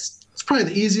 minutes. It's probably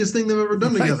the easiest thing they've ever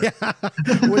done together.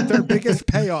 With their biggest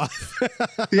payoff.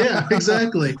 Yeah,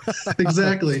 exactly.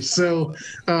 So,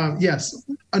 yes,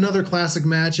 another classic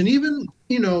match. And even,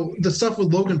 the stuff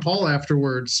with Logan Paul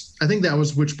afterwards, I think that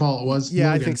was which Paul it was.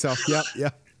 Yeah, Logan. I think so.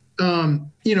 Yep.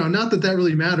 Not that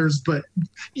really matters, but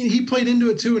he played into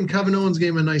it too, and Kevin Owens gave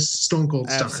him a nice Stone Cold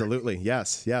star. Absolutely,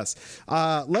 yes.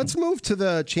 Let's move to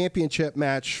the championship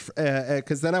match,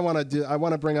 because then I want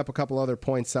to bring up a couple other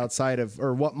points outside of,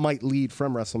 or what might lead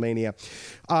from WrestleMania.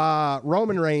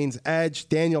 Roman Reigns, Edge,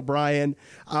 Daniel Bryan.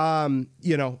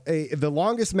 The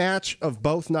longest match of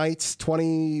both nights,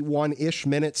 21-ish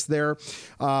minutes there.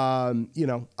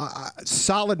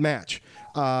 Solid match.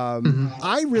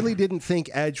 I really didn't think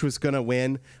Edge was going to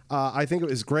win. I think it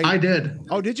was great. I did.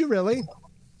 Oh, did you really?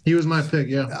 He was my pick,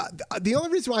 yeah. The only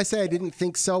reason why I say I didn't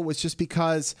think so was just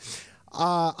because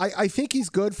I think he's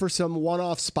good for some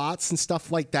one-off spots and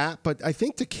stuff like that. But I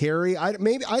think to carry, I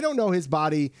don't know, his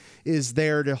body is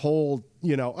there to hold.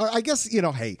 I guess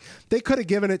hey, they could have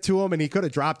given it to him and he could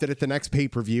have dropped it at the next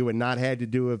pay-per-view and not had to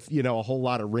do a whole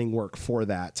lot of ring work for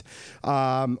that.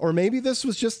 Or maybe this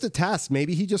was just a test.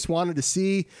 Maybe he just wanted to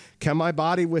see, can my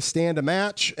body withstand a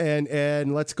match,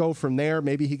 and let's go from there.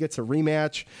 Maybe he gets a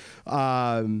rematch.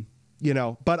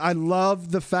 But I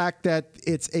love the fact that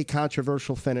it's a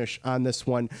controversial finish on this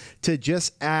one to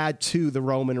just add to the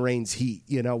Roman Reigns heat.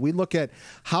 We look at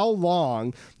how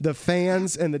long the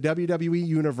fans and the WWE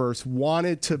universe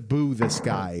wanted to boo this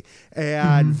guy,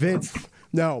 and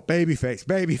No, babyface.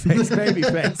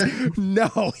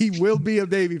 No, he will be a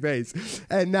babyface.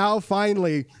 And now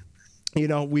finally,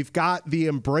 we've got the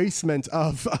embracement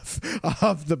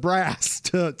of the brass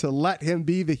to let him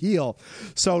be the heel.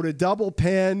 So to double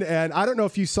pin, and I don't know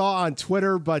if you saw on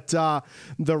Twitter, but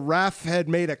the ref had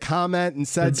made a comment and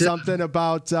said something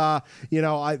about,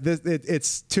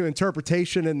 it's to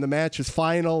interpretation and the match is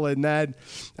final. And then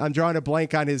I'm drawing a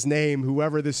blank on his name,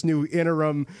 whoever this new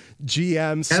interim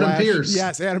GM Adam Pearce.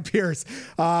 Yes, Adam Pearce.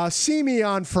 See me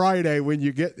on Friday when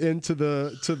you get into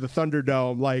the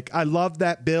Thunderdome. Like, I love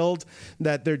that build,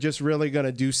 that they're just really going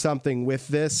to do something with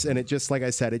this. And it just, like I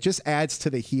said, it just adds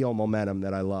to the heel momentum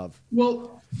that I love.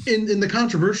 Well, in the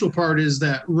controversial part is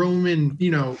that Roman,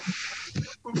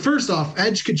 first off,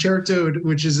 Edge Concerto,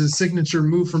 which is his signature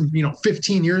move from,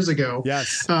 15 years ago.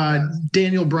 Yes.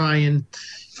 Daniel Bryan's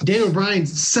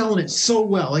selling it so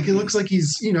well. Like, it looks like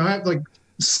he's, like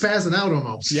spazzing out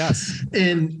almost. Yes.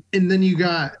 And then you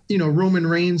got, Roman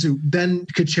Reigns, who then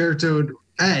Concertoed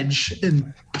Edge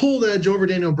and pulled Edge over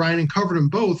Daniel Bryan and covered them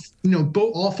both,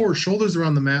 all four shoulders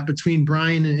around the mat between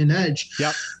Bryan and Edge.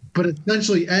 Yep. But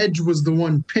essentially Edge was the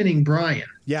one pinning Bryan.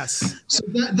 Yes. So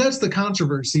that's the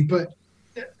controversy. But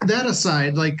that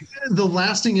aside, like, the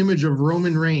lasting image of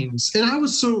Roman Reigns, and I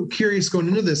was so curious going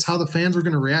into this, how the fans were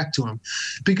going to react to him.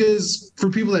 Because for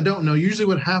people that don't know, usually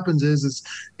what happens is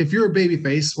if you're a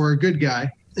babyface or a good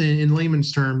guy, in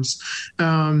layman's terms,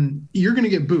 you're going to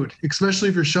get booed, especially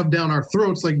if you're shoved down our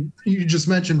throats, like you just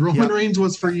mentioned Roman Reigns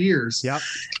was for years. Yep.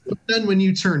 But then when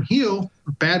you turn heel,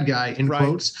 bad guy in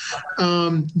quotes,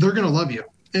 they're going to love you.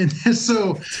 And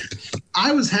so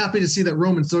I was happy to see that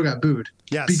Roman still got booed.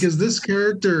 Yes. Because this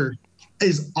character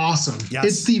is awesome. Yes.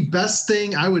 It's the best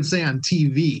thing I would say on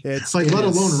TV. Let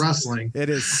alone wrestling. It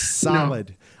is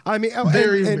solid. I mean,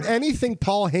 and anything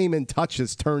Paul Heyman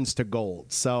touches turns to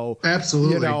gold. So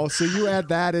absolutely, so you add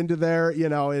that into there,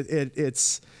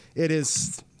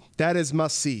 that is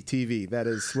must see TV. That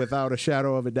is without a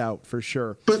shadow of a doubt, for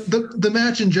sure. But the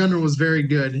match in general was very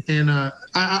good, and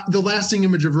the lasting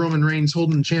image of Roman Reigns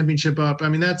holding the championship up. I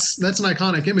mean, that's an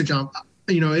iconic image. I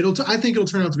think it'll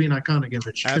turn out to be an iconic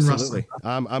image. Absolutely.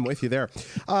 I'm with you there.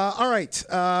 All right.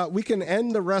 We can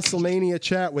end the WrestleMania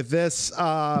chat with this.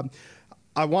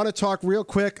 I want to talk real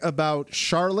quick about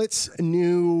Charlotte's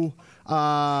new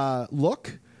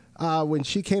look. When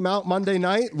she came out Monday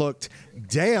night, looked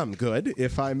damn good,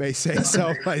 if I may say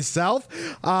so myself.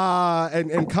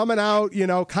 And coming out,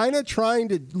 kind of trying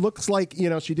to, looks like,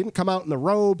 she didn't come out in the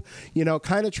robe,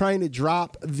 kind of trying to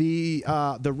drop the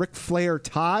Ric Flair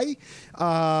tie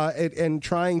and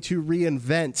trying to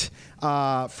reinvent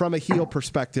from a heel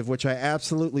perspective, which I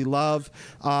absolutely love.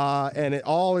 And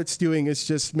all it's doing is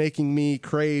just making me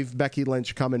crave Becky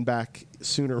Lynch coming back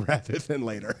sooner rather than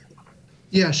later.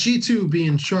 Yeah, she too,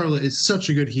 being Charlotte, is such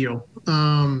a good heel.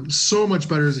 So much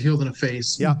better as a heel than a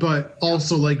face. Yeah. But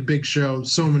also, like Big Show,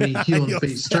 so many heel and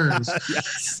face turns.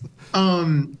 Yes.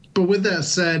 But with that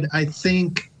said,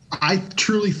 I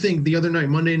truly think the other night,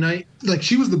 Monday night, like,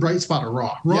 she was the bright spot of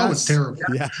Raw. Raw was terrible.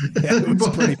 Yeah, it was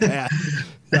pretty bad.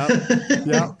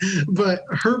 Yep. But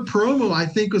her promo, I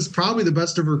think, was probably the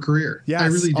best of her career. Yes. I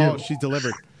really do. Oh, she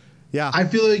delivered. Yeah. I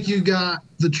feel like you got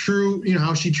the true,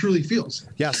 how she truly feels.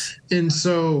 Yes. And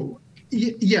so,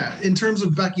 yeah, in terms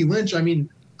of Becky Lynch, I mean,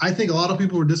 I think a lot of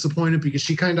people were disappointed because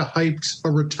she kind of hyped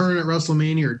a return at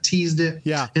WrestleMania or teased it.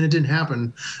 Yeah. And it didn't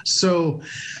happen. So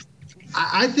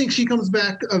I think she comes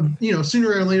back, sooner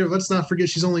or later. Let's not forget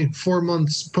she's only 4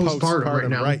 months postpartum right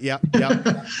now. Right. Yep.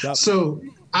 So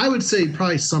I would say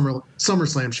probably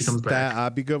SummerSlam she comes back. I'll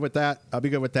be good with that.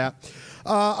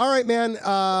 All right, man.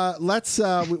 Let's.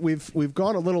 We've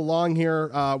gone a little long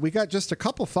here. We got just a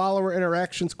couple follower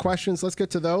interactions, questions. Let's get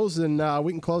to those, and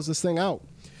we can close this thing out.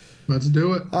 Let's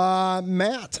do it.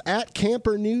 Matt at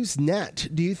Camper News Net.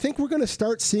 Do you think we're going to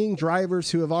start seeing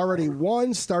drivers who have already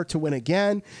won start to win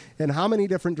again? And how many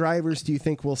different drivers do you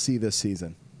think we'll see this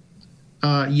season?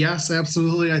 Yes,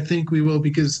 absolutely. I think we will,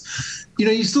 because,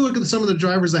 you still look at some of the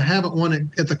drivers that haven't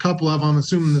won at the couple of, I'm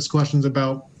assuming this question's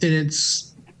about, and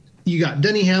you got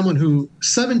Denny Hamlin, who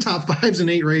 7 top 5s in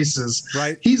 8 races.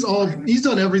 Right. He's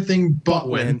done everything but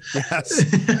win.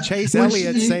 Yes. Chase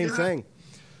Elliott, same thing.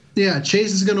 Yeah.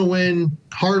 Chase is going to win.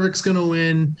 Harvick's going to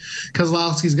win.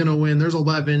 Keselowski's going to win. There's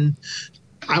 11.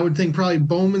 I would think probably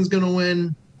Bowman's going to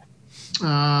win.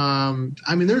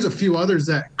 There's a few others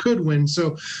that could win.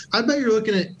 So I bet you're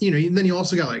looking at, then you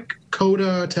also got like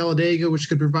Coda, Talladega, which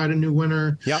could provide a new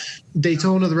winner. Yep.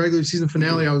 Daytona, the regular season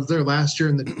finale. I was there last year,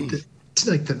 and the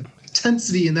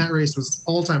intensity in that race was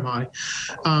all-time high.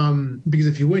 Because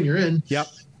if you win, you're in. Yep.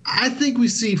 I think we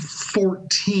see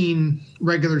 14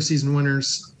 regular season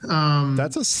winners.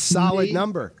 That's a solid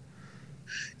number.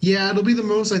 Yeah, it'll be the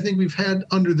most I think we've had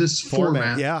under this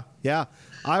format. Yeah.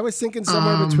 I was thinking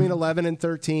somewhere between 11 and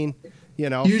 13.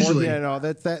 Usually,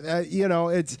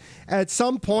 it's at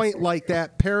some point like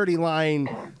that parity line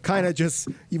kind of just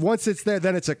once it's there,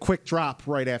 then it's a quick drop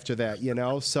right after that.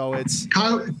 So it's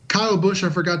Kyle Busch. I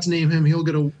forgot to name him.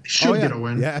 Should get a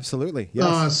win. Yeah, absolutely.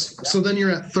 Yes. So then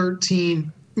you're at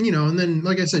 13. And then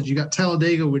like I said, you got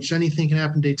Talladega, which anything can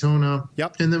happen. Daytona.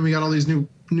 Yep. And then we got all these new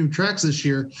tracks this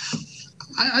year.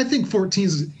 I think 14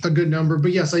 is a good number,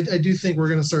 but yes, I do think we're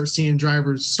going to start seeing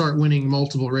drivers start winning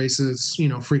multiple races,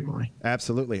 frequently.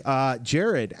 Absolutely.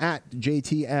 Jared at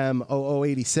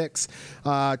JTM0086,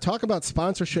 talk about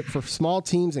sponsorship for small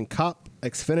teams in Cup,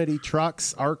 Xfinity,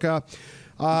 Trucks, ARCA.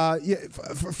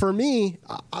 For me,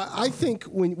 I think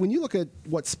when you look at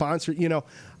what sponsor,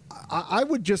 I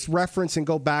would just reference and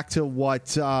go back to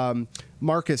what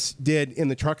Marcus did in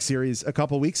the Truck Series a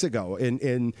couple weeks ago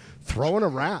in throwing a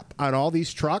wrap on all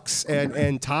these trucks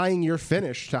and tying your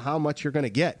finish to how much you're going to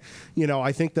get.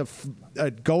 I think the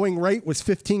going rate was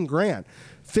 $15,000.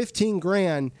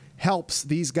 $15,000 helps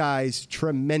these guys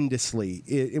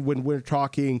tremendously when we're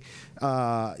talking,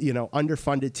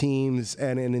 underfunded teams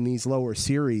and in these lower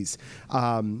series.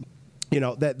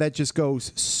 That just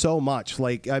goes so much.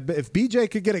 Like if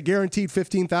BJ could get a guaranteed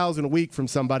 $15,000 a week from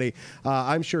somebody,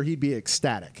 I'm sure he'd be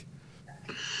ecstatic.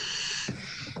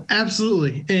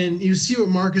 Absolutely. And you see what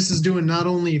Marcus is doing not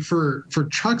only for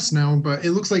trucks now, but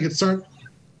it looks like it's starting.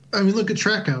 I mean, look at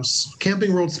Trackhouse.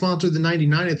 Camping World sponsored the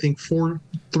 99, I think, 3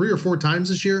 or 4 times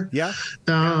this year. Yeah.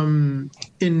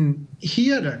 And he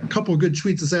had a couple of good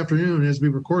tweets this afternoon as we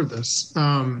record this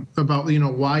about,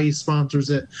 why he sponsors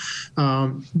it.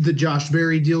 The Josh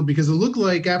Berry deal, because it looked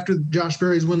like after Josh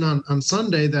Berry's win on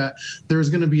Sunday that there's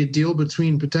going to be a deal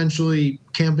between potentially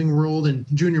Camping World and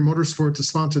Junior Motorsports to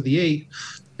sponsor the 8.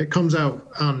 It comes out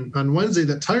on Wednesday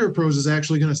that Tire Pros is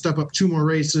actually going to step up 2 more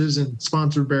races and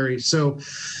sponsor Barry. So,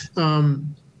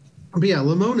 but yeah,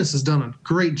 Lemonis has done a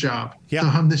great job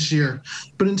this year.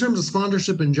 But in terms of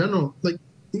sponsorship in general, like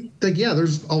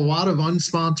there's a lot of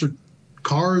unsponsored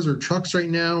cars or trucks right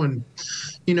now, and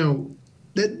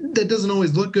that doesn't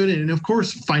always look good. And of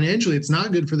course, financially, it's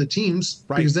not good for the teams,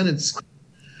 right? Because then it's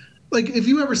like if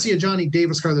you ever see a Johnny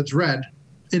Davis car that's red.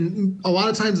 And a lot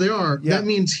of times they are. Yep. That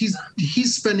means he's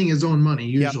spending his own money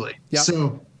usually. Yep.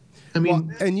 So, I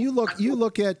mean, and you look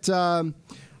at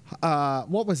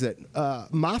what was it,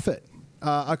 Moffitt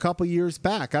a couple years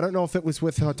back. I don't know if it was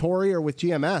with Hattori or with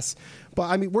GMS, but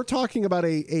I mean we're talking about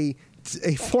a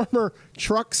former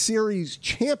Truck Series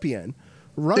champion.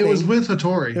 Running. It was with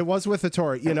Hattori. It was with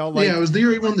Hattori. It was the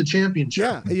year he won the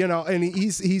championship. Yeah, and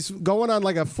he's going on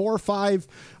like a 4 or 5,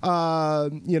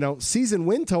 season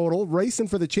win total, racing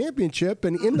for the championship,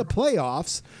 and in the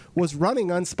playoffs was running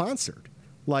unsponsored.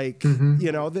 Like,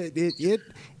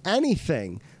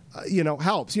 anything.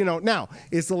 Helps. Now,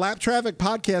 is the Lap Traffic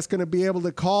podcast going to be able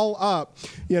to call up,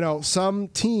 some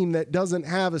team that doesn't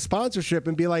have a sponsorship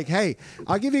and be like, hey,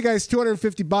 I'll give you guys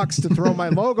 $250 to throw my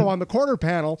logo on the quarter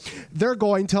panel? They're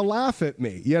going to laugh at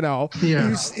me, Yeah.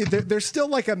 There's still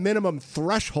like a minimum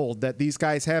threshold that these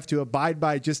guys have to abide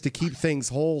by just to keep things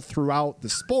whole throughout the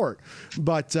sport.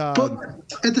 But at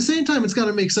the same time, it's got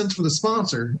to make sense for the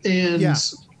sponsor. And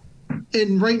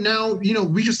And right now,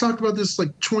 we just talked about this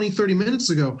like 20, 30 minutes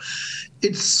ago.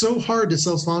 It's so hard to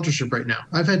sell sponsorship right now.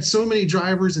 I've had so many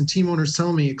drivers and team owners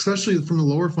tell me, especially from the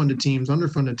lower funded teams,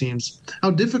 underfunded teams,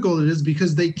 how difficult it is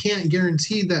because they can't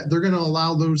guarantee that they're going to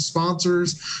allow those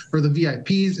sponsors or the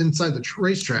VIPs inside the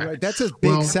racetrack. Right. That's a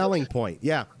big selling point.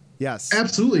 Yeah. Yes.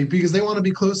 Absolutely, because they want to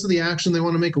be close to the action. They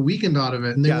want to make a weekend out of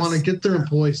it, and they want to get their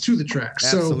employees to the track.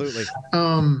 Absolutely.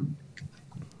 So,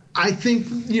 I think,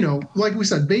 like we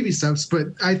said, baby steps, but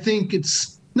I think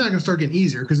it's not going to start getting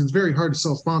easier because it's very hard to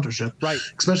sell sponsorship, right?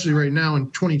 Especially right now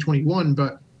in 2021.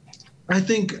 But I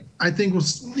think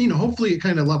we'll, hopefully it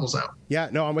kind of levels out. Yeah,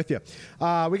 no, I'm with you.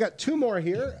 We got 2 more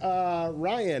here.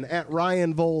 Ryan at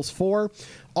Ryan Voles 4.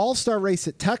 All-Star race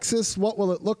at Texas. What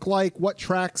will it look like? What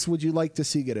tracks would you like to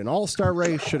see get an All-Star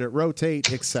race? Should it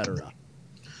rotate, etc.?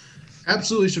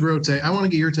 Absolutely should rotate. I want to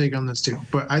get your take on this too,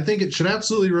 but I think it should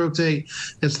absolutely rotate.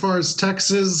 As far as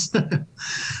Texas,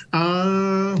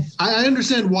 I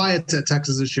understand why it's at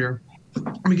Texas this year,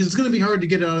 because it's going to be hard to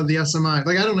get out of the SMI.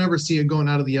 Like I don't ever see it going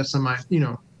out of the SMI,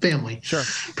 family,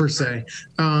 per se.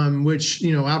 Which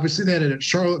obviously they had it at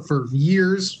Charlotte for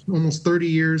years, almost 30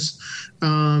 years.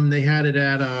 They had it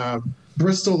at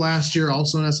Bristol last year,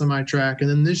 also an SMI track, and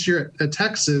then this year at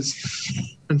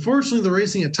Texas. Unfortunately, the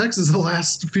racing at Texas the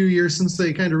last few years since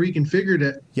they kind of reconfigured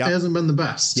it hasn't been the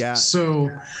best. Yeah. So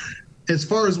as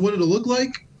far as what it'll look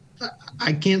like,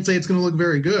 I can't say it's going to look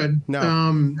very good.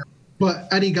 No. But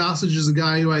Eddie Gossage is a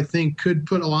guy who I think could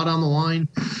put a lot on the line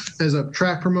as a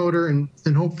track promoter, and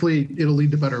hopefully it'll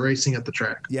lead to better racing at the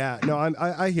track. Yeah, no,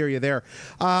 I hear you there.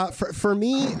 For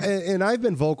me, and I've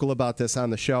been vocal about this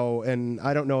on the show, and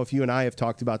I don't know if you and I have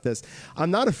talked about this. I'm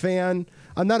not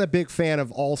a big fan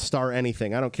of all-star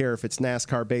anything. I don't care if it's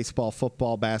NASCAR, baseball,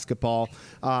 football, basketball.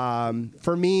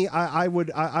 For me, I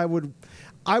would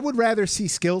rather see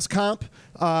skills comp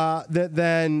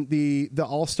than the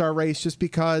all-star race, just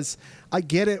because I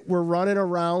get it. We're running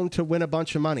around to win a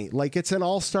bunch of money. Like, it's an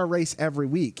all-star race every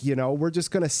week. You know, we're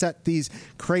just going to set these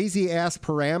crazy ass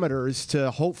parameters to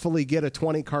hopefully get a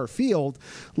 20-car field.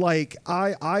 Like,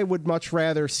 I would much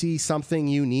rather see something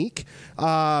unique.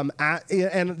 And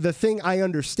the thing I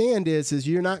understand is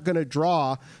you're not going to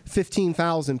draw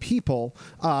 15,000 people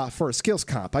for a skills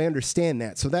comp. I understand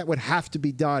that. So that would have to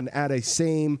be done at a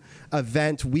same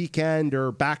event weekend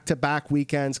or back-to-back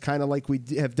weekends, kind of like we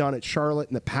have done at Charlotte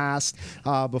in the past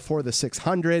before the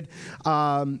 600.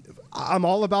 I'm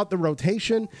all about the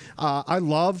rotation. I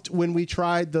loved when we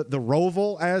tried the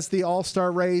Roval as the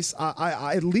all-star race.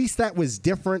 I at least that was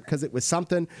different because it was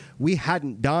something we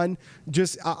hadn't done.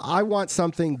 Just I want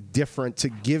something different to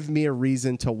give me a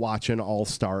reason to watch an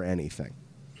all-star anything.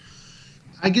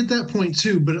 I get that point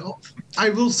too, but I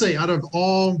will say, out of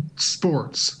all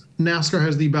sports, NASCAR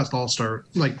has the best all-star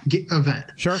event.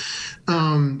 Sure.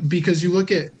 Because you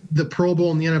look at the Pro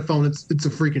Bowl and the NFL, and it's a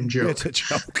freaking joke. It's a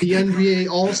joke. The NBA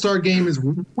all-star game is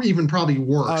even probably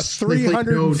worse.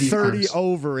 330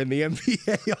 over in the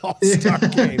NBA all-star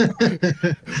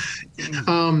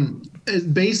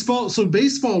game. Baseball. So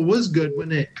baseball was good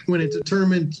when it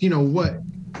determined,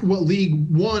 what league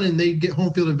won, and they get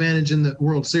home field advantage in the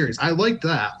World Series. I like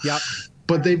that. Yep.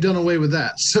 But they've done away with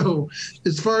that. So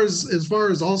as far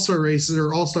as all-star races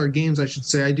or all-star games, I should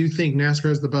say, I do think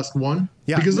NASCAR is the best one.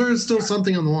 Yeah. Because there is still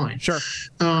something on the line. Sure.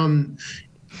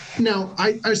 Now,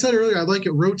 I said earlier I like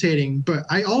it rotating, but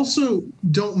I also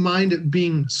don't mind it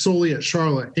being solely at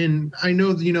Charlotte. And I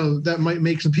know, that might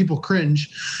make some people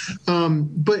cringe.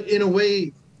 But in a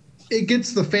way, it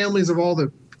gets the families of all the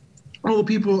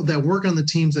people that work on the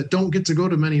teams that don't get to go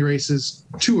to many races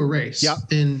to a race. Yep.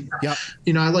 And,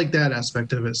 I like that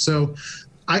aspect of it. So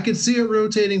I could see it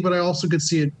rotating, but I also could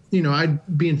see it,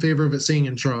 I'd be in favor of it staying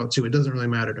in Charlotte too. It doesn't really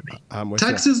matter to me.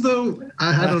 Texas, though,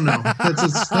 I don't know.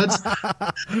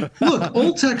 Look,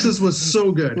 old Texas was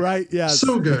so good. Right, yeah.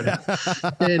 So good.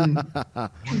 And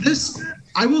this,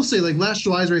 I will say, last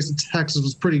July's race in Texas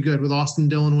was pretty good with Austin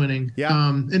Dillon winning. Yeah.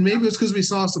 And maybe it's because we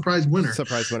saw a surprise winner.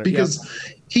 Because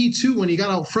he, too, when he got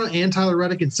out front and Tyler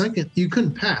Reddick in second, you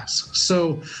couldn't pass.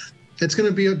 So it's going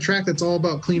to be a track that's all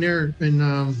about clean air,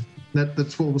 and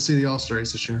that's what we'll see the All-Star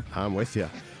race this year. I'm with you.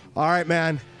 All right,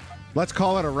 man. Let's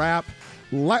call it a wrap.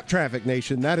 Lap Traffic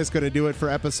Nation, that is going to do it for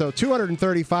episode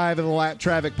 235 of the Lap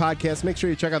Traffic Podcast. Make sure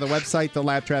you check out the website,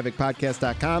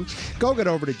 thelaptrafficpodcast.com. Go get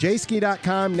over to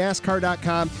jski.com,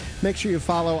 nascar.com. Make sure you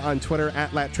follow on Twitter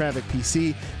at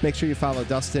LapTrafficPC. Make sure you follow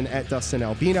Dustin at Dustin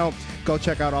Albino. Go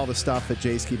check out all the stuff at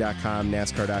jski.com,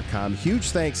 nascar.com.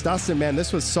 Huge thanks, Dustin, man.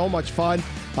 This was so much fun.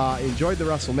 Enjoyed the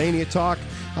WrestleMania talk.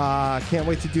 Can't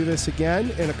wait to do this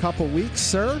again in a couple weeks,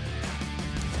 sir.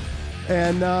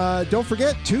 And don't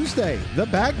forget, Tuesday, the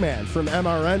Bagman from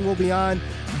MRN will be on.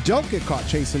 Don't get caught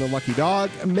chasing the lucky dog.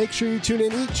 Make sure you tune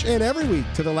in each and every week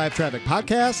to the Lap Traffic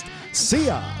Podcast. See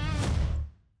ya.